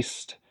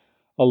based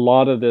a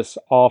lot of this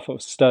off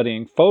of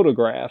studying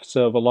photographs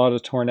of a lot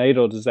of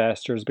tornado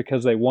disasters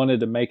because they wanted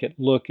to make it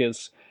look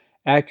as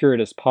accurate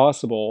as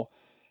possible.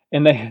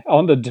 And they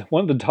on the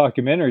one of the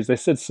documentaries, they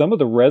said some of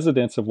the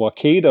residents of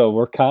Waukita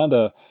were kind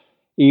of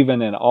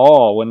even in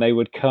awe when they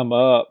would come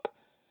up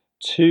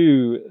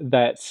to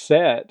that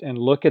set and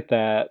look at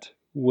that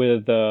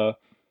with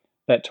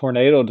that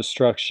tornado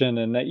destruction,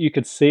 and that you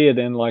could see it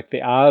in like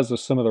the eyes of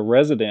some of the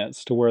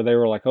residents to where they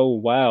were like, oh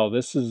wow,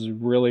 this is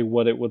really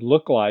what it would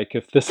look like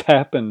if this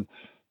happened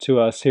to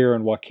us here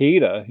in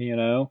Waukita, you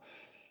know.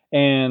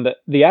 And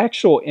the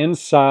actual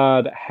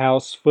inside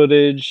house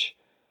footage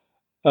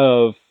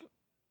of,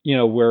 you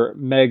know, where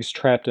Meg's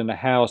trapped in the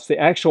house, the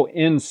actual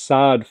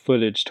inside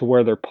footage to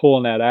where they're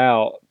pulling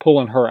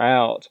her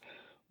out,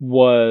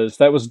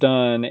 was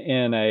done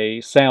in a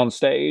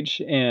soundstage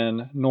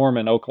in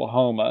Norman,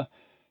 Oklahoma,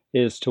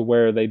 is to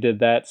where they did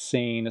that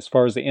scene. As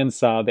far as the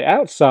inside, the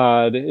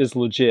outside is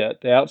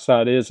legit. The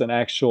outside is an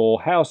actual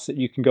house that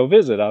you can go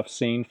visit. I've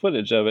seen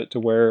footage of it to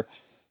where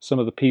some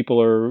of the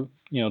people are,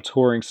 you know,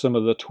 touring some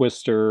of the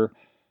Twister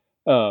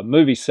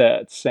movie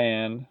sets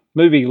and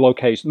movie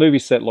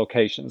set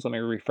locations. Let me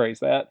rephrase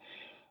that.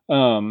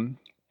 Um,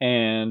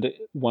 and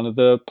one of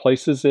the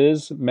places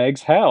is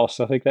Meg's house.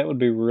 I think that would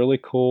be really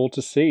cool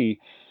to see.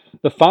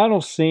 The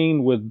final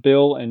scene with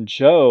Bill and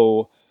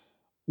Joe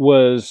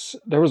was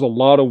there was a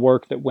lot of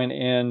work that went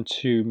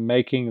into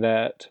making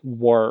that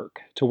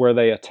work to where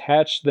they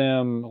attached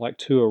them like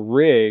to a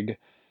rig,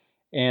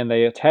 and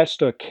they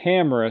attached a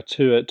camera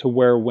to it to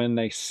where when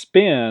they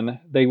spin,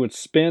 they would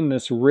spin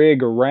this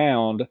rig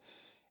around,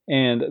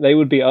 and they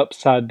would be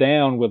upside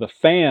down with a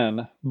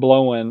fan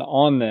blowing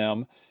on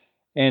them,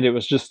 and it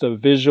was just a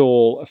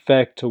visual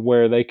effect to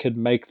where they could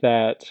make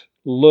that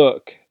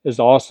look as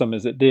awesome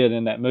as it did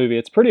in that movie.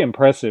 It's pretty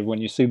impressive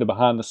when you see the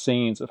behind the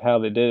scenes of how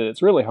they did it.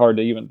 It's really hard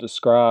to even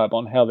describe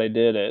on how they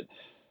did it.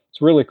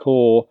 It's really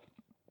cool.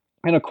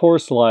 And of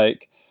course,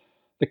 like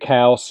the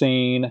cow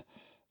scene,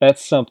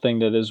 that's something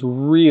that is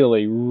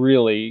really,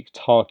 really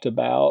talked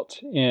about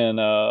in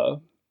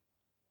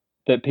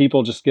that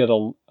people just get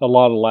a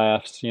lot of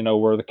laughs, you know,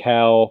 where the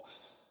cow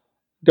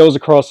goes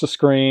across the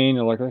screen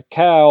and like a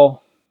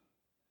cow.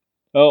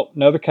 Oh,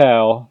 another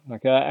cow.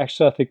 Like,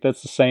 actually, I think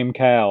that's the same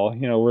cow,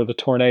 you know, where the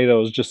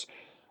tornado is just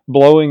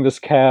blowing this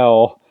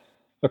cow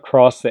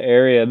across the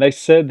area. And they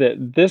said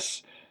that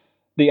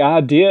the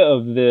idea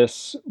of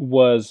this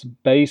was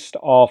based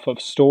off of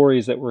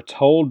stories that were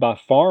told by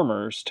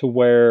farmers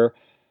to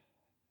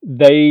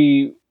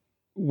they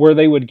where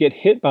they would get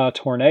hit by a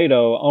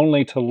tornado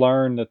only to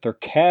learn that their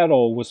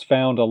cattle was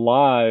found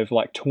alive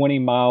like 20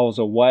 miles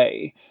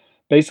away.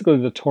 Basically,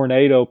 the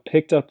tornado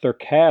picked up their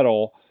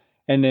cattle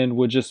and then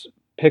would just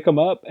pick them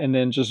up and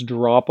then just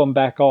drop them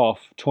back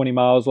off 20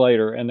 miles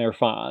later and they're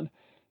fine.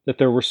 That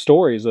there were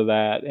stories of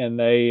that, and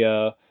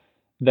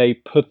they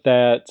put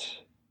that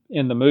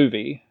in the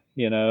movie,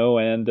 you know,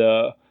 and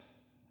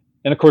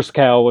of course the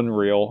cow wasn't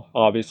real,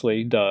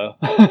 obviously, duh.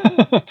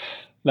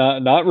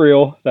 Not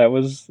real. That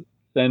was,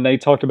 and they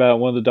talked about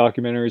in one of the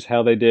documentaries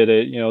how they did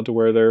it, you know, to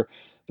where they're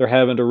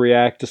having to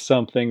react to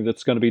something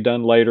that's going to be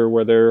done later,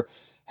 where they're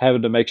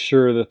having to make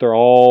sure that they're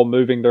all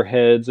moving their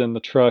heads in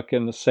the truck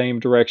in the same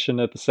direction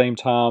at the same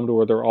time, to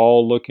where they're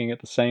all looking at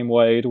the same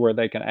way, to where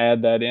they can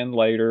add that in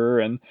later.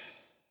 And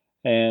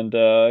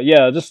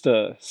yeah, just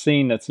a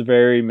scene that's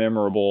very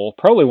memorable.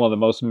 Probably one of the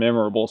most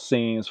memorable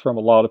scenes from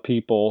a lot of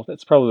people.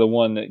 That's probably the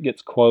one that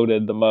gets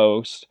quoted the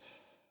most.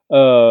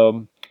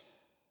 Um,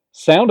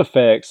 Sound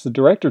effects. The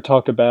director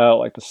talked about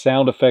like the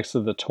sound effects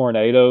of the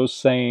tornadoes,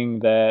 saying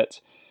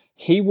that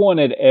he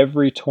wanted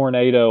every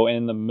tornado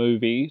in the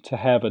movie to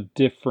have a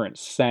different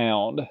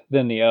sound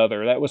than the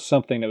other. That was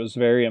something that was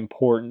very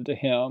important to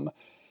him.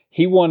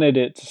 He wanted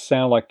it to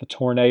sound like the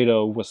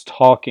tornado was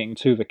talking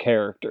to the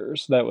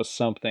characters. That was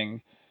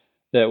something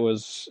that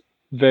was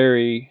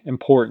very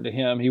important to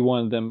him. He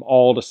wanted them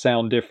all to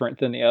sound different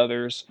than the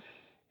others.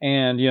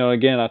 And, you know,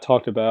 again, I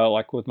talked about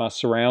like with my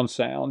surround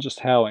sound, just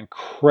how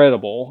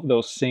incredible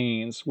those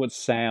scenes would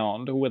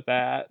sound with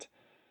that.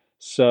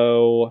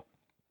 So,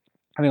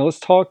 I mean, let's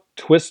talk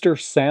Twister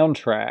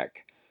soundtrack.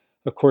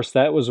 Of course,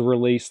 that was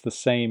released the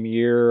same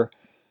year.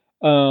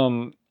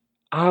 Um,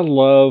 I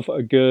love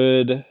a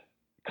good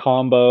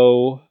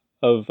combo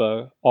of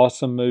an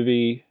awesome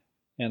movie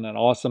and an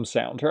awesome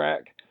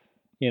soundtrack.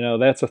 You know,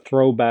 that's a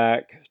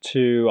throwback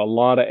to a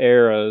lot of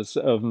eras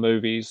of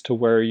movies to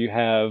where you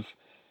have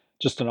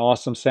just an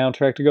awesome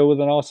soundtrack to go with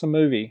an awesome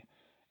movie.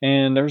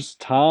 And there's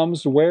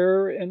times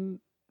where in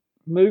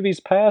movies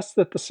past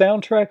that the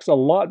soundtrack's a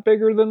lot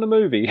bigger than the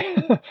movie.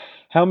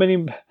 how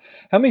many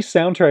how many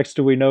soundtracks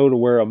do we know to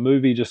where a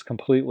movie just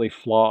completely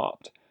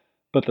flopped,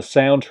 but the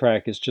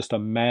soundtrack is just a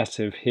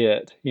massive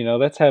hit? You know,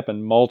 that's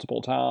happened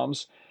multiple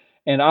times.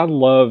 And I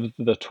love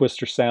the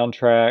Twister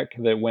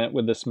soundtrack that went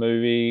with this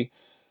movie.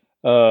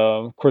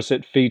 Of course,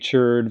 it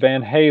featured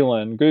Van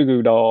Halen, Goo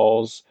Goo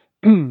Dolls,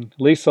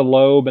 Lisa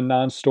Loeb and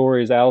Nine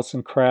Stories,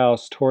 Alison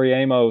Krauss, Tori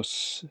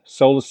Amos,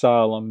 Soul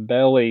Asylum,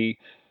 Belly,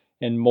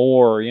 and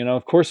more. You know,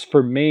 of course,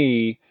 for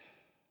me,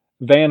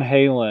 Van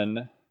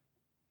Halen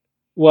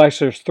Well,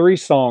 actually, there's three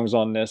songs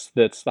on this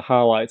that's the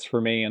highlights for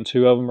me, and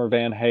two of them are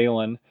Van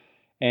Halen.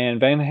 And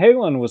Van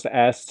Halen was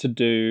asked to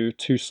do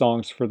two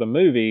songs for the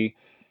movie,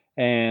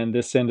 and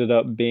this ended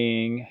up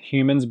being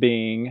Humans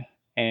Being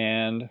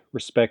and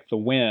Respect the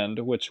Wind,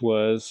 which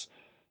was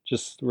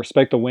just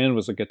Respect the Wind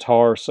was a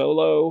guitar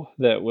solo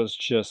that was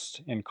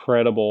just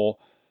incredible.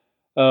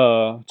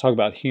 Talk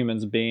about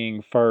Humans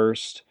Being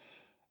first.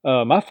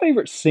 My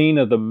favorite scene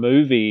of the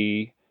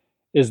movie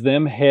is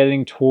them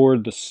heading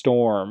toward the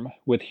storm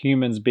with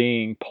Humans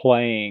Being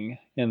playing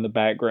in the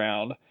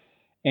background.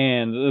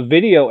 And the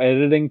video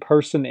editing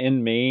person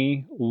in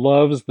me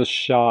loves the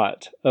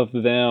shot of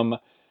them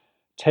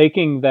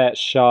taking that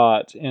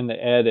shot in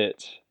the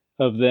edit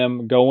of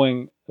them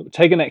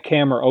taking that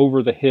camera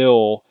over the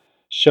hill,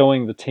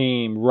 showing the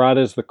team right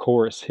as the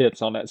chorus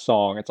hits on that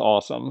song. It's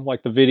awesome.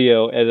 Like the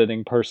video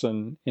editing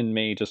person in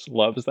me just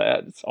loves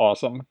that. It's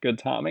awesome. Good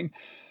timing.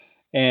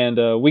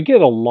 And we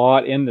get a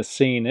lot in the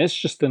scene. It's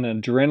just an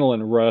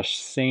adrenaline rush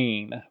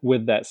scene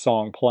with that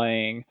song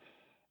playing.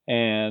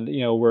 And,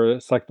 where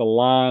it's like the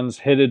lines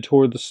headed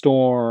toward the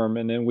storm,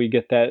 and then we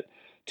get that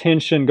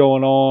tension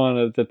going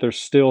on that there's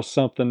still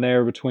something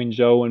there between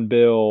Joe and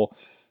Bill.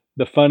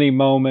 The funny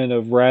moment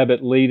of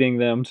Rabbit leading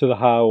them to the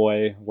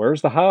highway.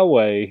 Where's the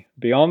highway?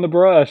 Beyond the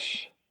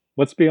brush.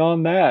 What's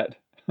beyond that?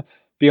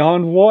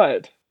 Beyond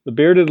what? The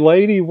bearded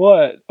lady?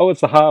 What? Oh,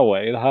 it's the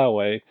highway. The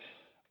highway.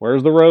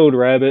 Where's the road,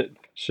 Rabbit?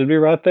 Should be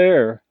right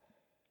there.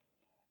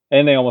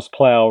 And they almost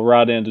plow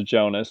right into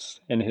Jonas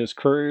and his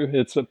crew.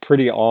 It's a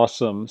pretty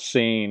awesome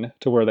scene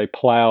to where they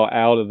plow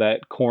out of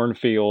that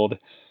cornfield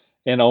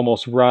and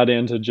almost right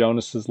into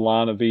Jonas's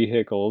line of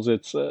vehicles.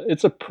 It's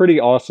a pretty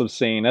awesome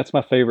scene. That's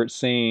my favorite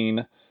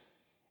scene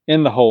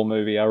in the whole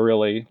movie. I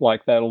really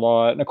like that a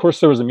lot. And of course,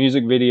 there was a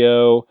music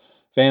video.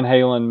 Van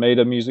Halen made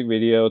a music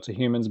video to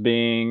Humans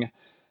Being.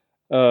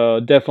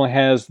 Definitely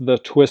has the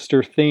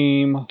Twister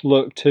theme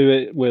look to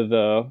it with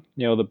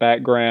the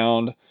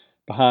background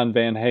behind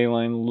Van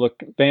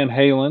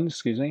Halen,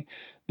 excuse me,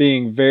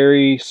 being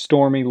very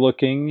stormy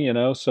looking,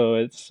 so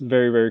it's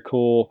very, very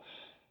cool.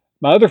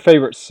 My other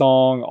favorite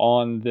song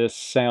on this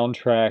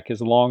soundtrack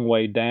is Long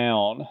Way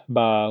Down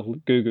by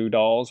Goo Goo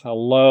Dolls. I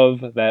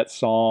love that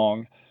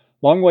song.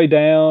 Long Way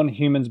Down,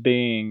 Humans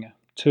Being,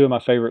 two of my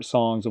favorite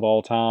songs of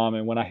all time,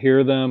 and when I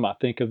hear them, I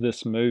think of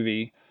this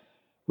movie.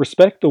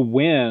 Respect the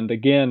Wind,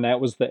 again, that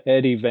was the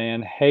Eddie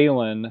Van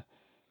Halen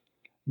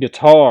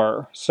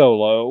guitar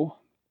solo,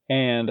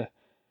 and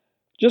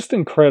just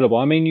incredible.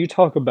 I mean, you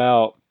talk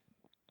about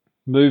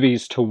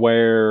movies to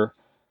where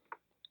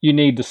you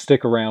need to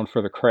stick around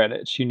for the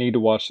credits. You need to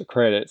watch the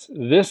credits.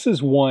 This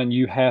is one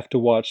you have to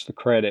watch the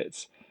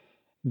credits.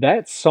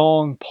 That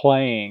song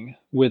playing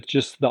with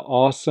just the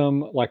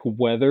awesome like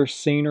weather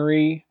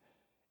scenery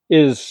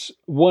is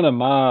one of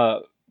my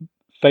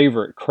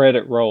favorite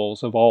credit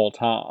rolls of all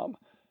time.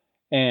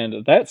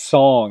 And that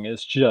song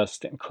is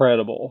just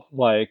incredible.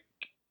 Like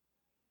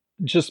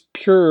just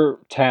pure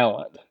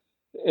talent.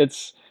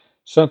 It's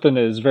something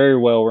that is very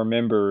well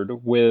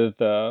remembered with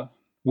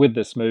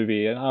this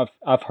movie, and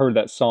I've heard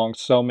that song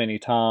so many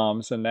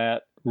times and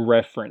that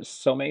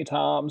referenced so many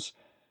times.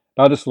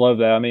 I just love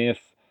that. I mean,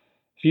 if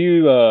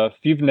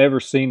you've never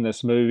seen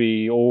this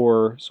movie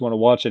or just want to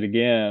watch it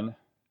again,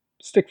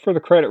 stick for the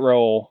credit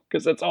roll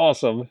because it's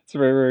awesome. It's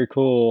very, very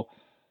cool.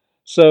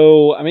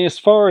 So, I mean, as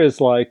far as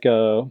like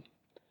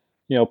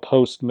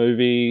post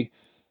movie,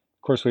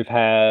 of course, we've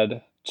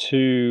had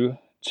two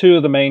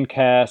of the main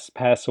cast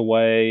pass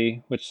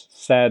away, which is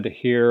sad to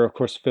hear. Of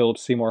course, Philip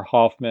Seymour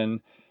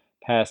Hoffman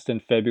passed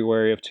in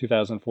February of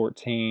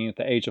 2014 at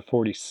the age of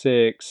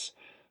 46.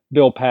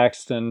 Bill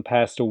Paxton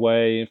passed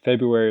away in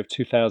February of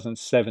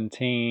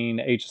 2017,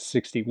 age of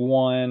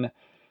 61.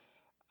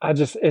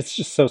 It's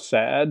just so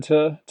sad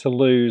to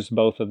lose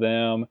both of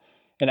them.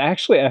 And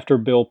actually, after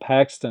Bill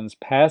Paxton's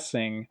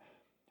passing,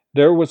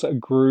 there was a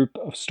group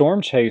of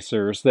storm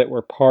chasers that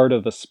were part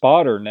of the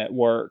spotter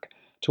network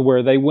to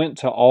where they went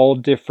to all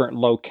different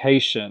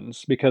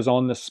locations because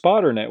on the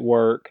spotter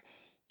network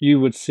you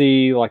would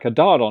see like a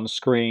dot on the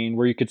screen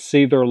where you could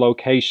see their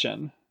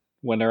location.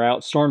 When they're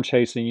out storm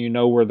chasing, you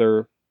know where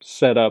they're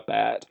set up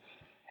at.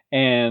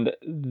 And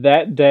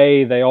that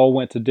day they all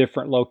went to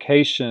different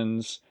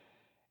locations,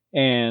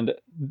 and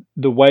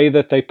the way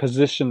that they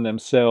positioned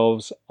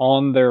themselves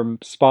on their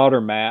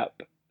spotter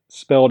map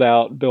spelled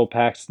out Bill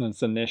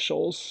Paxton's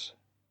initials,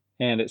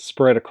 and it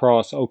spread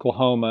across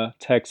Oklahoma,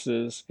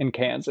 Texas, and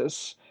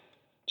Kansas.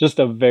 Just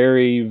a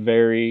very,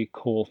 very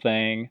cool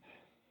thing.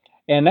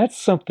 And that's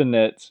something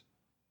that,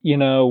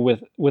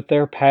 with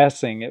their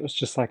passing, it was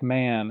just like,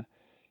 man,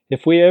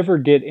 if we ever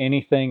get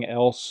anything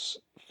else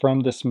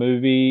from this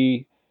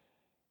movie,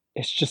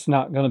 it's just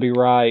not going to be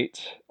right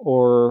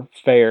or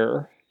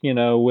fair,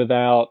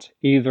 without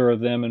either of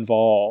them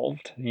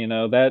involved.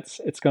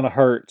 It's going to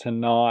hurt to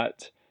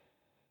not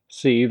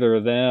see either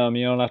of them.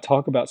 And I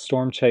talk about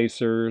storm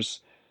chasers.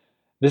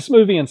 This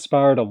movie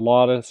inspired a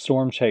lot of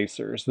storm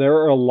chasers. There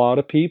are a lot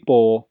of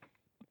people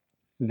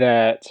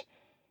that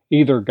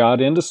either got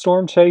into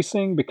storm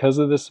chasing because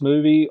of this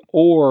movie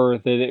or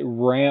that it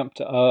ramped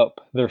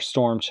up their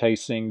storm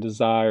chasing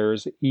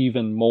desires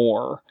even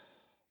more.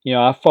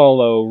 I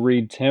follow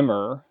Reed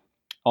Timmer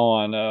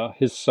on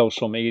his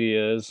social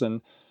medias,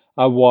 and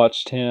I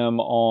watched him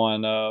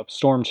on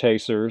Storm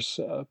Chasers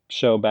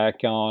show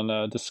back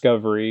on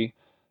Discovery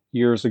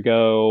years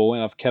ago,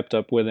 and I've kept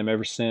up with him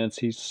ever since.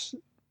 He's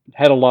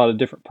had a lot of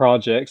different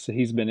projects that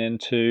he's been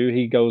into.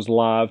 He goes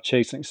live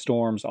chasing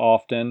storms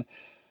often.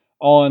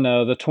 On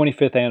the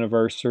 25th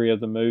anniversary of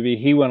the movie,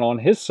 he went on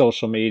his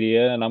social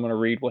media, and I'm going to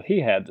read what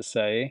he had to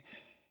say.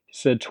 He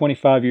said,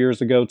 25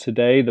 years ago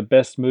today, the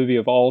best movie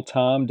of all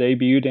time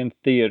debuted in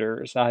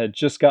theaters. I had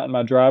just gotten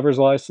my driver's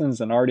license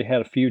and already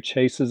had a few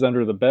chases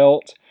under the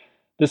belt.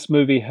 This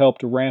movie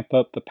helped ramp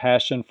up the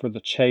passion for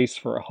the chase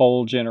for a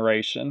whole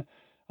generation.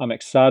 I'm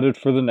excited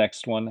for the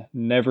next one.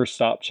 Never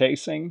Stop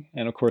Chasing.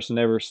 And of course,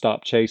 Never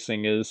Stop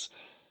Chasing is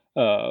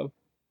uh,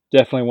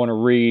 definitely one of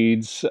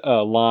Reed's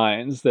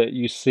lines that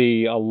you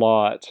see a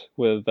lot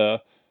with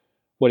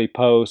what he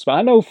posts. But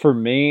I know for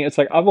me, it's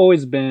like I've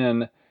always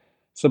been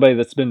somebody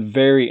that's been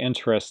very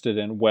interested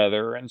in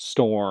weather and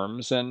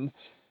storms and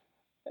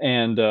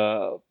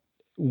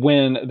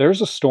when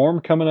there's a storm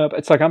coming up,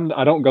 it's like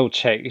I don't go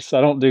chase.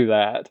 I don't do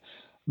that.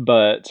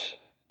 But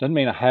doesn't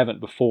mean I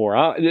haven't before.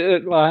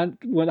 Well,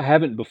 I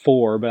haven't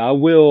before, but I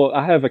will.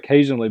 I have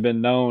occasionally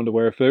been known to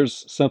where if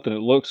there's something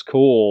that looks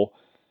cool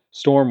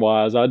storm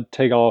wise, I'd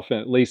take off and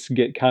at least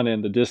get kind of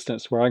in the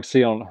distance where I can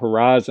see on the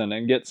horizon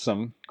and get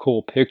some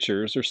cool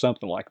pictures or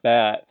something like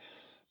that.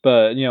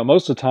 But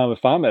most of the time,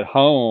 if I'm at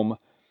home,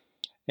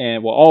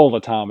 and well, all the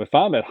time, if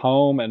I'm at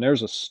home and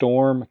there's a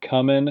storm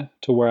coming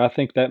to where I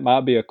think that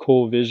might be a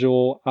cool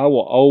visual, I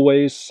will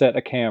always set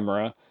a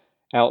camera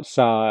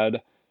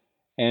outside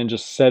and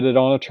just set it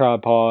on a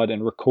tripod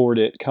and record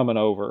it coming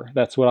over.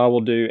 That's what I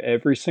will do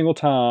every single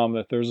time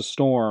that there's a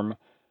storm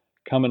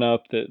coming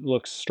up that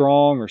looks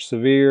strong or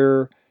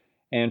severe,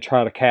 and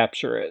try to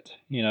capture it.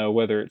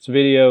 Whether it's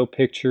video,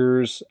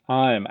 pictures,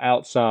 I am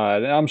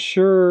outside. And I'm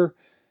sure,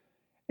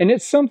 and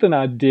it's something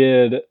I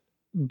did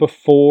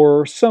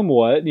before,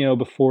 somewhat,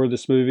 before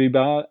this movie,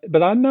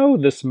 but I know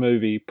this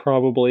movie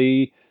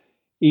probably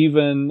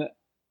even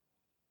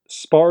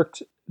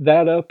sparked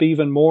that up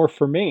even more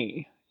for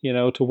me,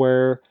 to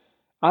where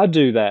I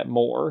do that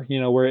more,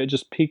 where it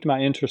just piqued my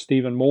interest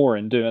even more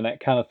in doing that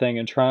kind of thing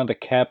and trying to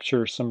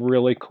capture some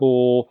really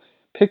cool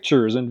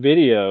pictures and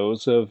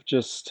videos of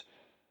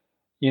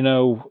you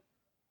know,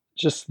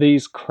 just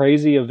these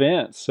crazy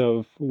events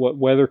of what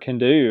weather can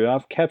do.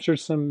 I've captured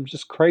some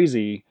just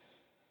crazy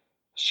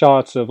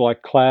shots of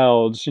like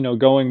clouds,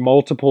 going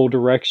multiple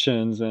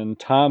directions and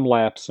time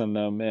lapsing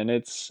them, and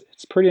it's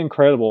pretty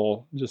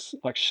incredible. Just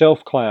like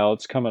shelf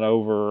clouds coming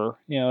over,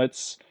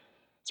 it's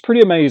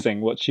pretty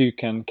amazing what you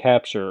can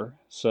capture.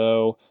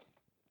 So,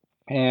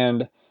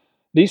 and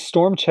these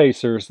storm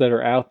chasers that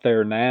are out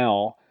there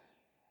now,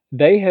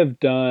 they have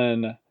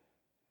done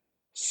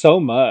so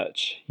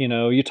much.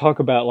 You talk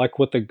about like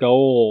what the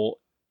goal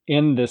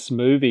in this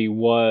movie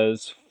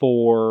was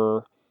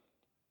for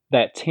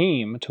that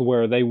team to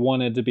where they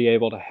wanted to be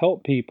able to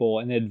help people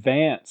and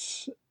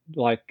advance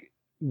like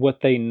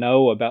what they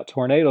know about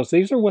tornadoes.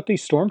 These are what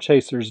these storm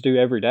chasers do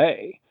every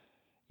day.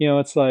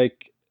 It's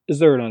like, is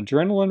there an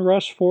adrenaline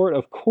rush for it?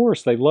 Of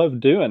course, they love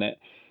doing it,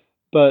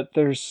 but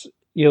there's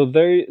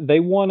they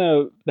want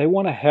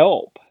to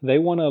help. They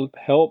want to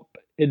help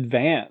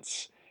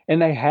advance,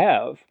 and they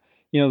have.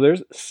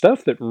 There's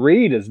stuff that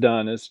Reed has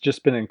done has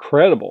just been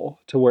incredible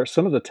to where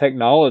some of the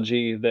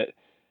technology that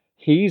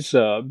he's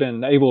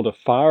been able to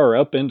fire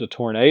up into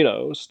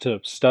tornadoes to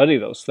study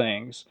those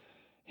things.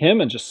 Him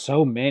and just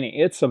so many.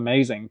 It's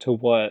amazing to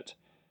what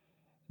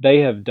they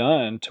have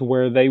done to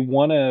where they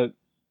want to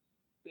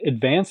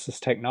advance this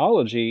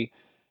technology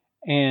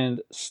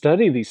and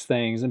study these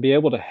things and be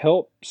able to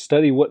help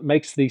study what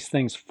makes these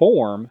things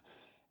form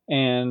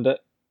and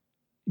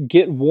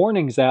get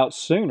warnings out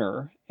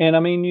sooner. And I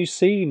mean, you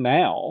see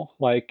now,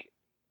 like,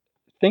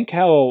 think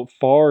how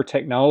far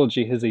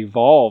technology has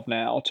evolved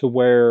now to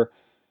where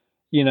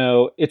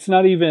it's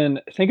not even,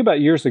 think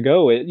about years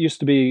ago, it used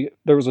to be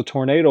there was a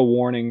tornado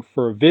warning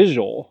for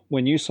visual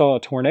when you saw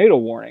a tornado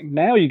warning.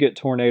 Now you get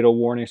tornado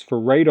warnings for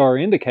radar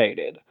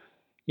indicated,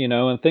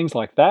 and things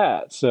like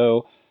that.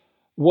 So,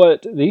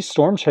 what these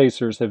storm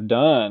chasers have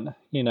done,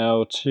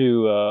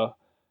 to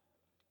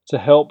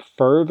help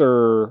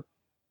further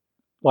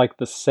like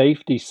the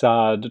safety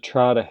side to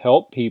try to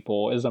help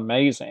people is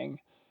amazing.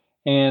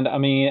 And I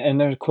mean, and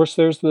then of course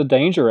there's the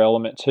danger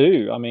element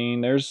too. I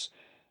mean, there's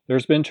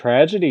been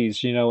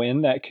tragedies,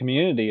 in that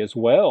community as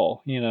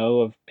well,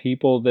 of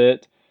people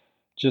that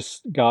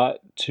just got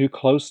too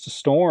close to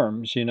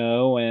storms,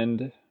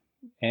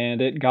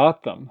 and it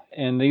got them.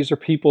 And these are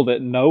people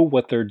that know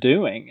what they're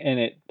doing, and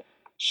it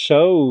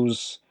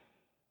shows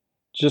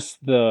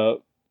just the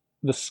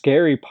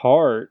scary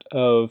part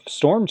of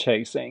storm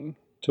chasing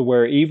to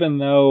where even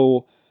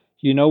though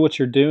you know what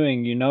you're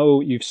doing,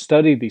 you've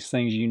studied these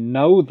things, you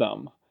know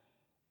them,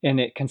 and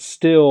it can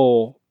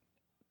still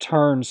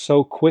turn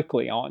so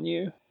quickly on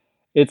you.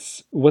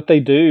 it's what they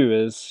do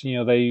is,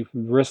 they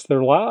risk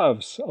their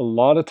lives a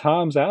lot of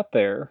times out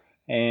there.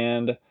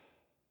 And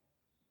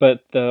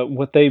but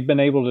what they've been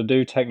able to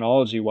do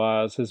technology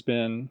wise has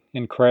been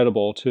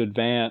incredible to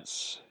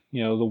advance,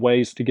 the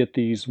ways to get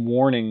these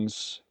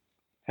warnings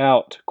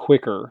out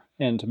quicker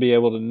and to be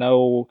able to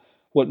know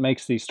what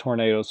makes these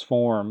tornadoes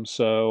form.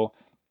 So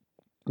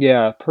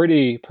yeah,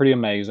 pretty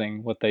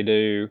amazing what they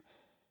do.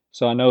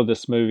 So I know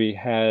this movie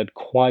had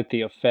quite the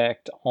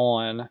effect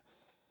on,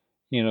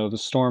 the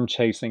storm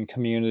chasing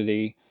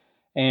community.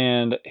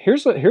 And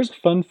here's a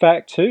fun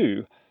fact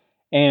too.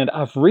 And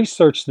I've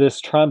researched this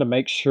trying to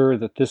make sure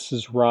that this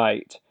is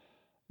right.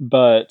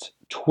 But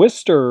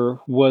Twister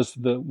was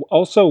the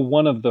also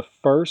one of the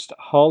first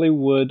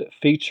Hollywood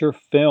feature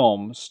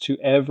films to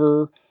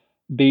ever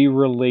be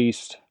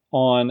released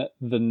on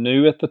the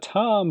new at the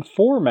time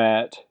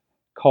format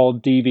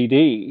called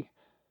DVD,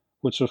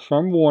 which was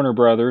from Warner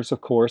Brothers,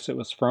 of course. It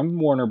was from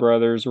Warner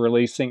Brothers,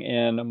 releasing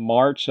in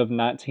March of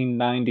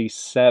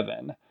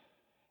 1997.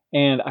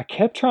 And I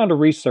kept trying to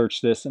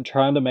research this and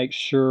trying to make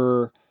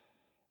sure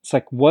it's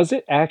like, was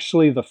it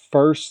actually the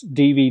first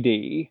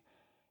DVD?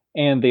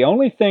 And the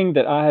only thing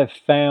that I have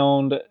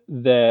found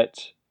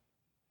that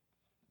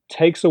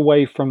takes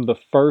away from the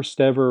first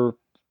ever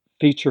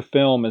feature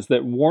film is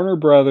that Warner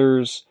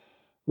Brothers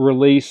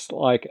released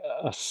like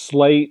a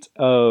slate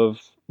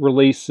of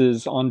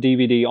releases on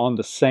DVD on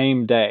the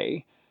same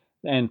day,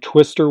 and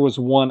Twister was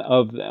one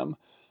of them.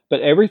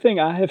 But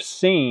everything I have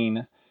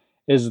seen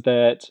is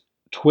that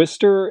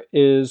Twister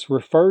is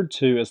referred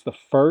to as the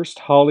first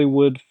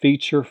Hollywood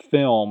feature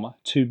film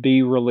to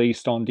be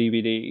released on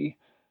DVD.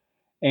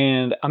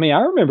 And I mean,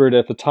 I remember it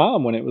at the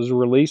time when it was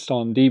released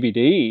on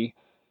DVD,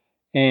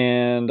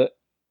 and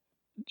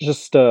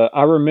just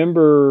I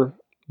remember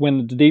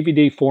when the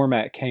DVD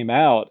format came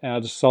out, and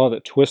I just saw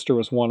that Twister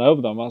was one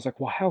of them. I was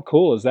like, "Well, how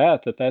cool is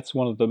that? That's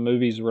one of the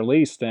movies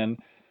released, and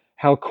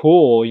how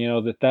cool,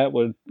 that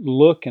would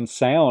look and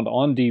sound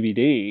on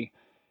DVD."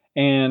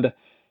 And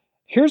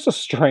here's a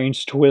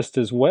strange twist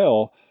as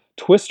well.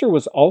 Twister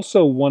was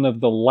also one of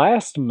the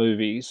last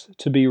movies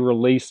to be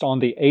released on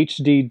the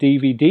HD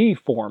DVD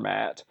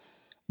format.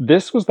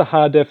 This was the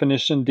high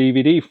definition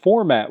DVD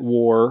format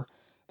war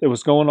that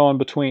was going on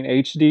between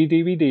HD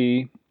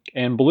DVD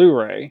and Blu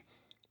ray.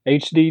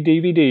 HD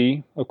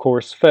DVD, of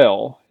course,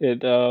 fell.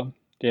 It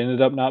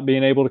ended up not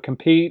being able to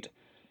compete.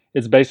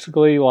 It's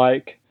basically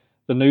like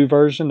the new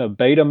version of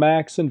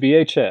Betamax and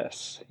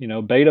VHS.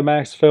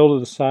 Betamax fell to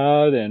the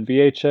side and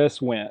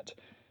VHS went.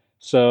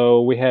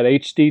 So we had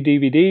HD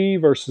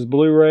DVD versus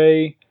Blu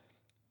ray.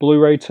 Blu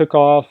ray took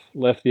off,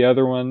 left the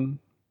other one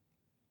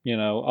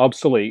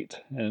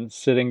obsolete and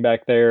sitting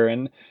back there.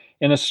 And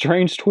in a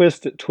strange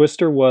twist,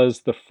 Twister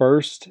was the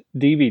first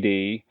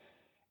DVD,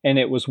 and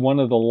it was one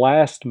of the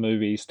last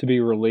movies to be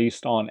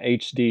released on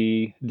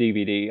HD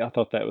DVD. I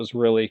thought that was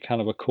really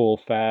kind of a cool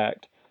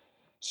fact.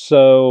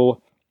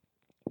 So,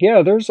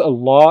 yeah, there's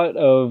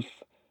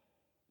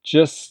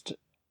just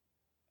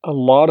a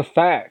lot of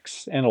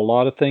facts and a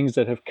lot of things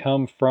that have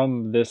come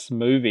from this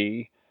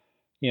movie,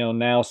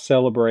 now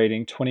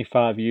celebrating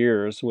 25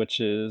 years, which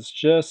is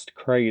just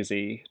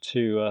crazy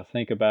to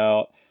think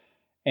about.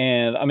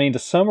 And I mean, to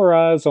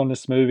summarize on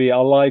this movie, I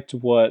liked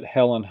what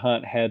Helen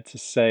Hunt had to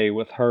say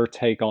with her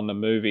take on the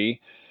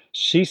movie.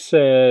 She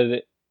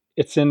said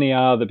it's in the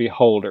eye of the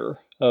beholder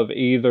of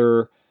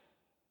either,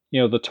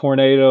 the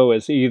tornado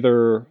is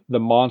either the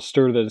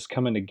monster that is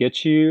coming to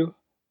get you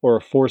or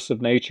a force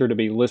of nature to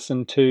be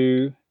listened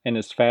to and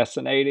is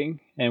fascinating.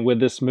 And with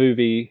this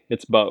movie,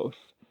 it's both.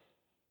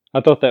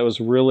 I thought that was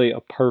really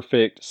a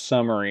perfect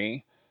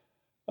summary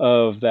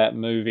of that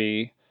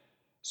movie.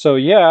 So,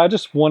 yeah, I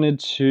just wanted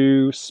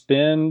to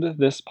spend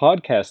this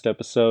podcast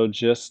episode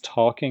just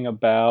talking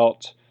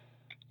about,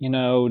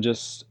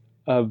 just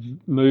a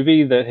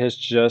movie that has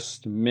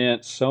just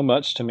meant so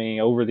much to me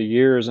over the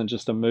years and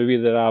just a movie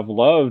that I've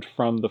loved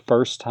from the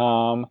first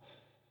time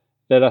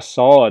that I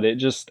saw it. It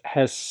just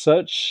has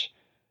such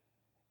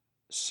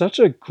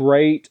a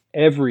great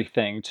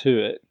everything to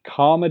it.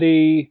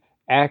 Comedy,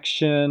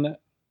 action,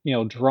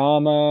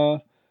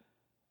 drama,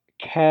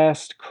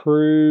 cast,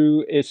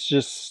 crew. It's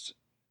just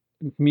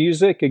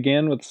music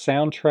again with the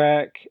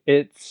soundtrack.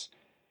 It's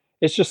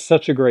just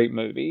such a great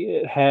movie.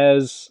 It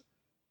has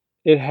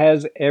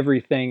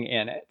everything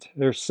in it.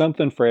 There's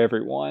something for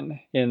everyone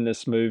in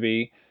this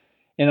movie.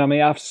 And I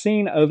mean, I've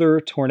seen other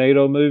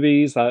tornado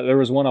movies. There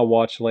was one I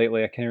watched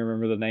lately. I can't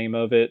remember the name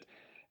of it.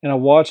 And I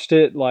watched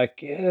it like,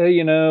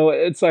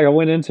 it's like I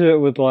went into it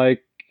with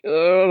like, I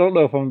don't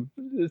know if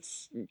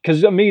it's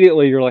because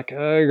immediately you're like,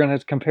 you're going to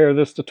have to. Compare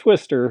this to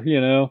Twister.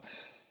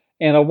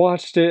 And I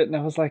watched it and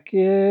I was like,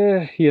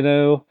 yeah.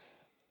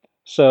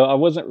 So I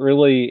wasn't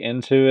really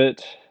into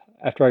it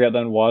after I got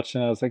done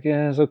watching. I was like,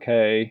 yeah, it's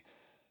okay.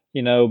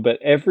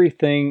 But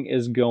everything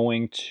is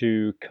going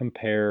to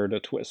compare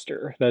to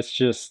Twister. That's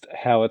just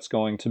how it's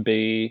going to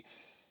be.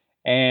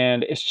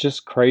 And it's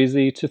just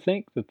crazy to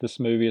think that this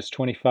movie is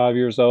 25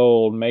 years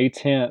old. May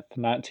 10th,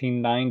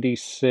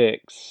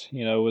 1996,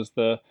 was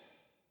the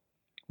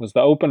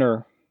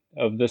opener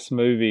of this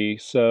movie.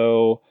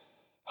 So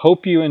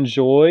hope you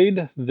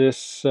enjoyed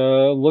this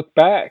look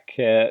back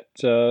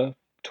at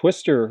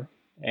Twister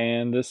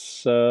and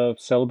this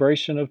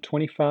celebration of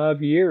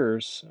 25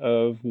 years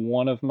of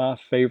one of my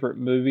favorite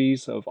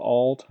movies of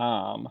all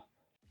time.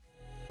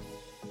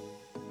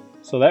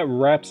 So that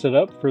wraps it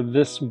up for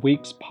this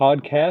week's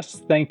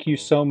podcast. Thank you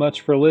so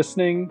much for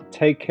listening.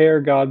 Take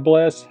care. God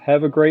bless.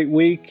 Have a great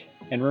week.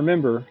 And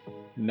remember,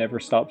 never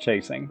stop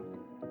chasing.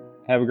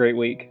 Have a great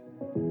week.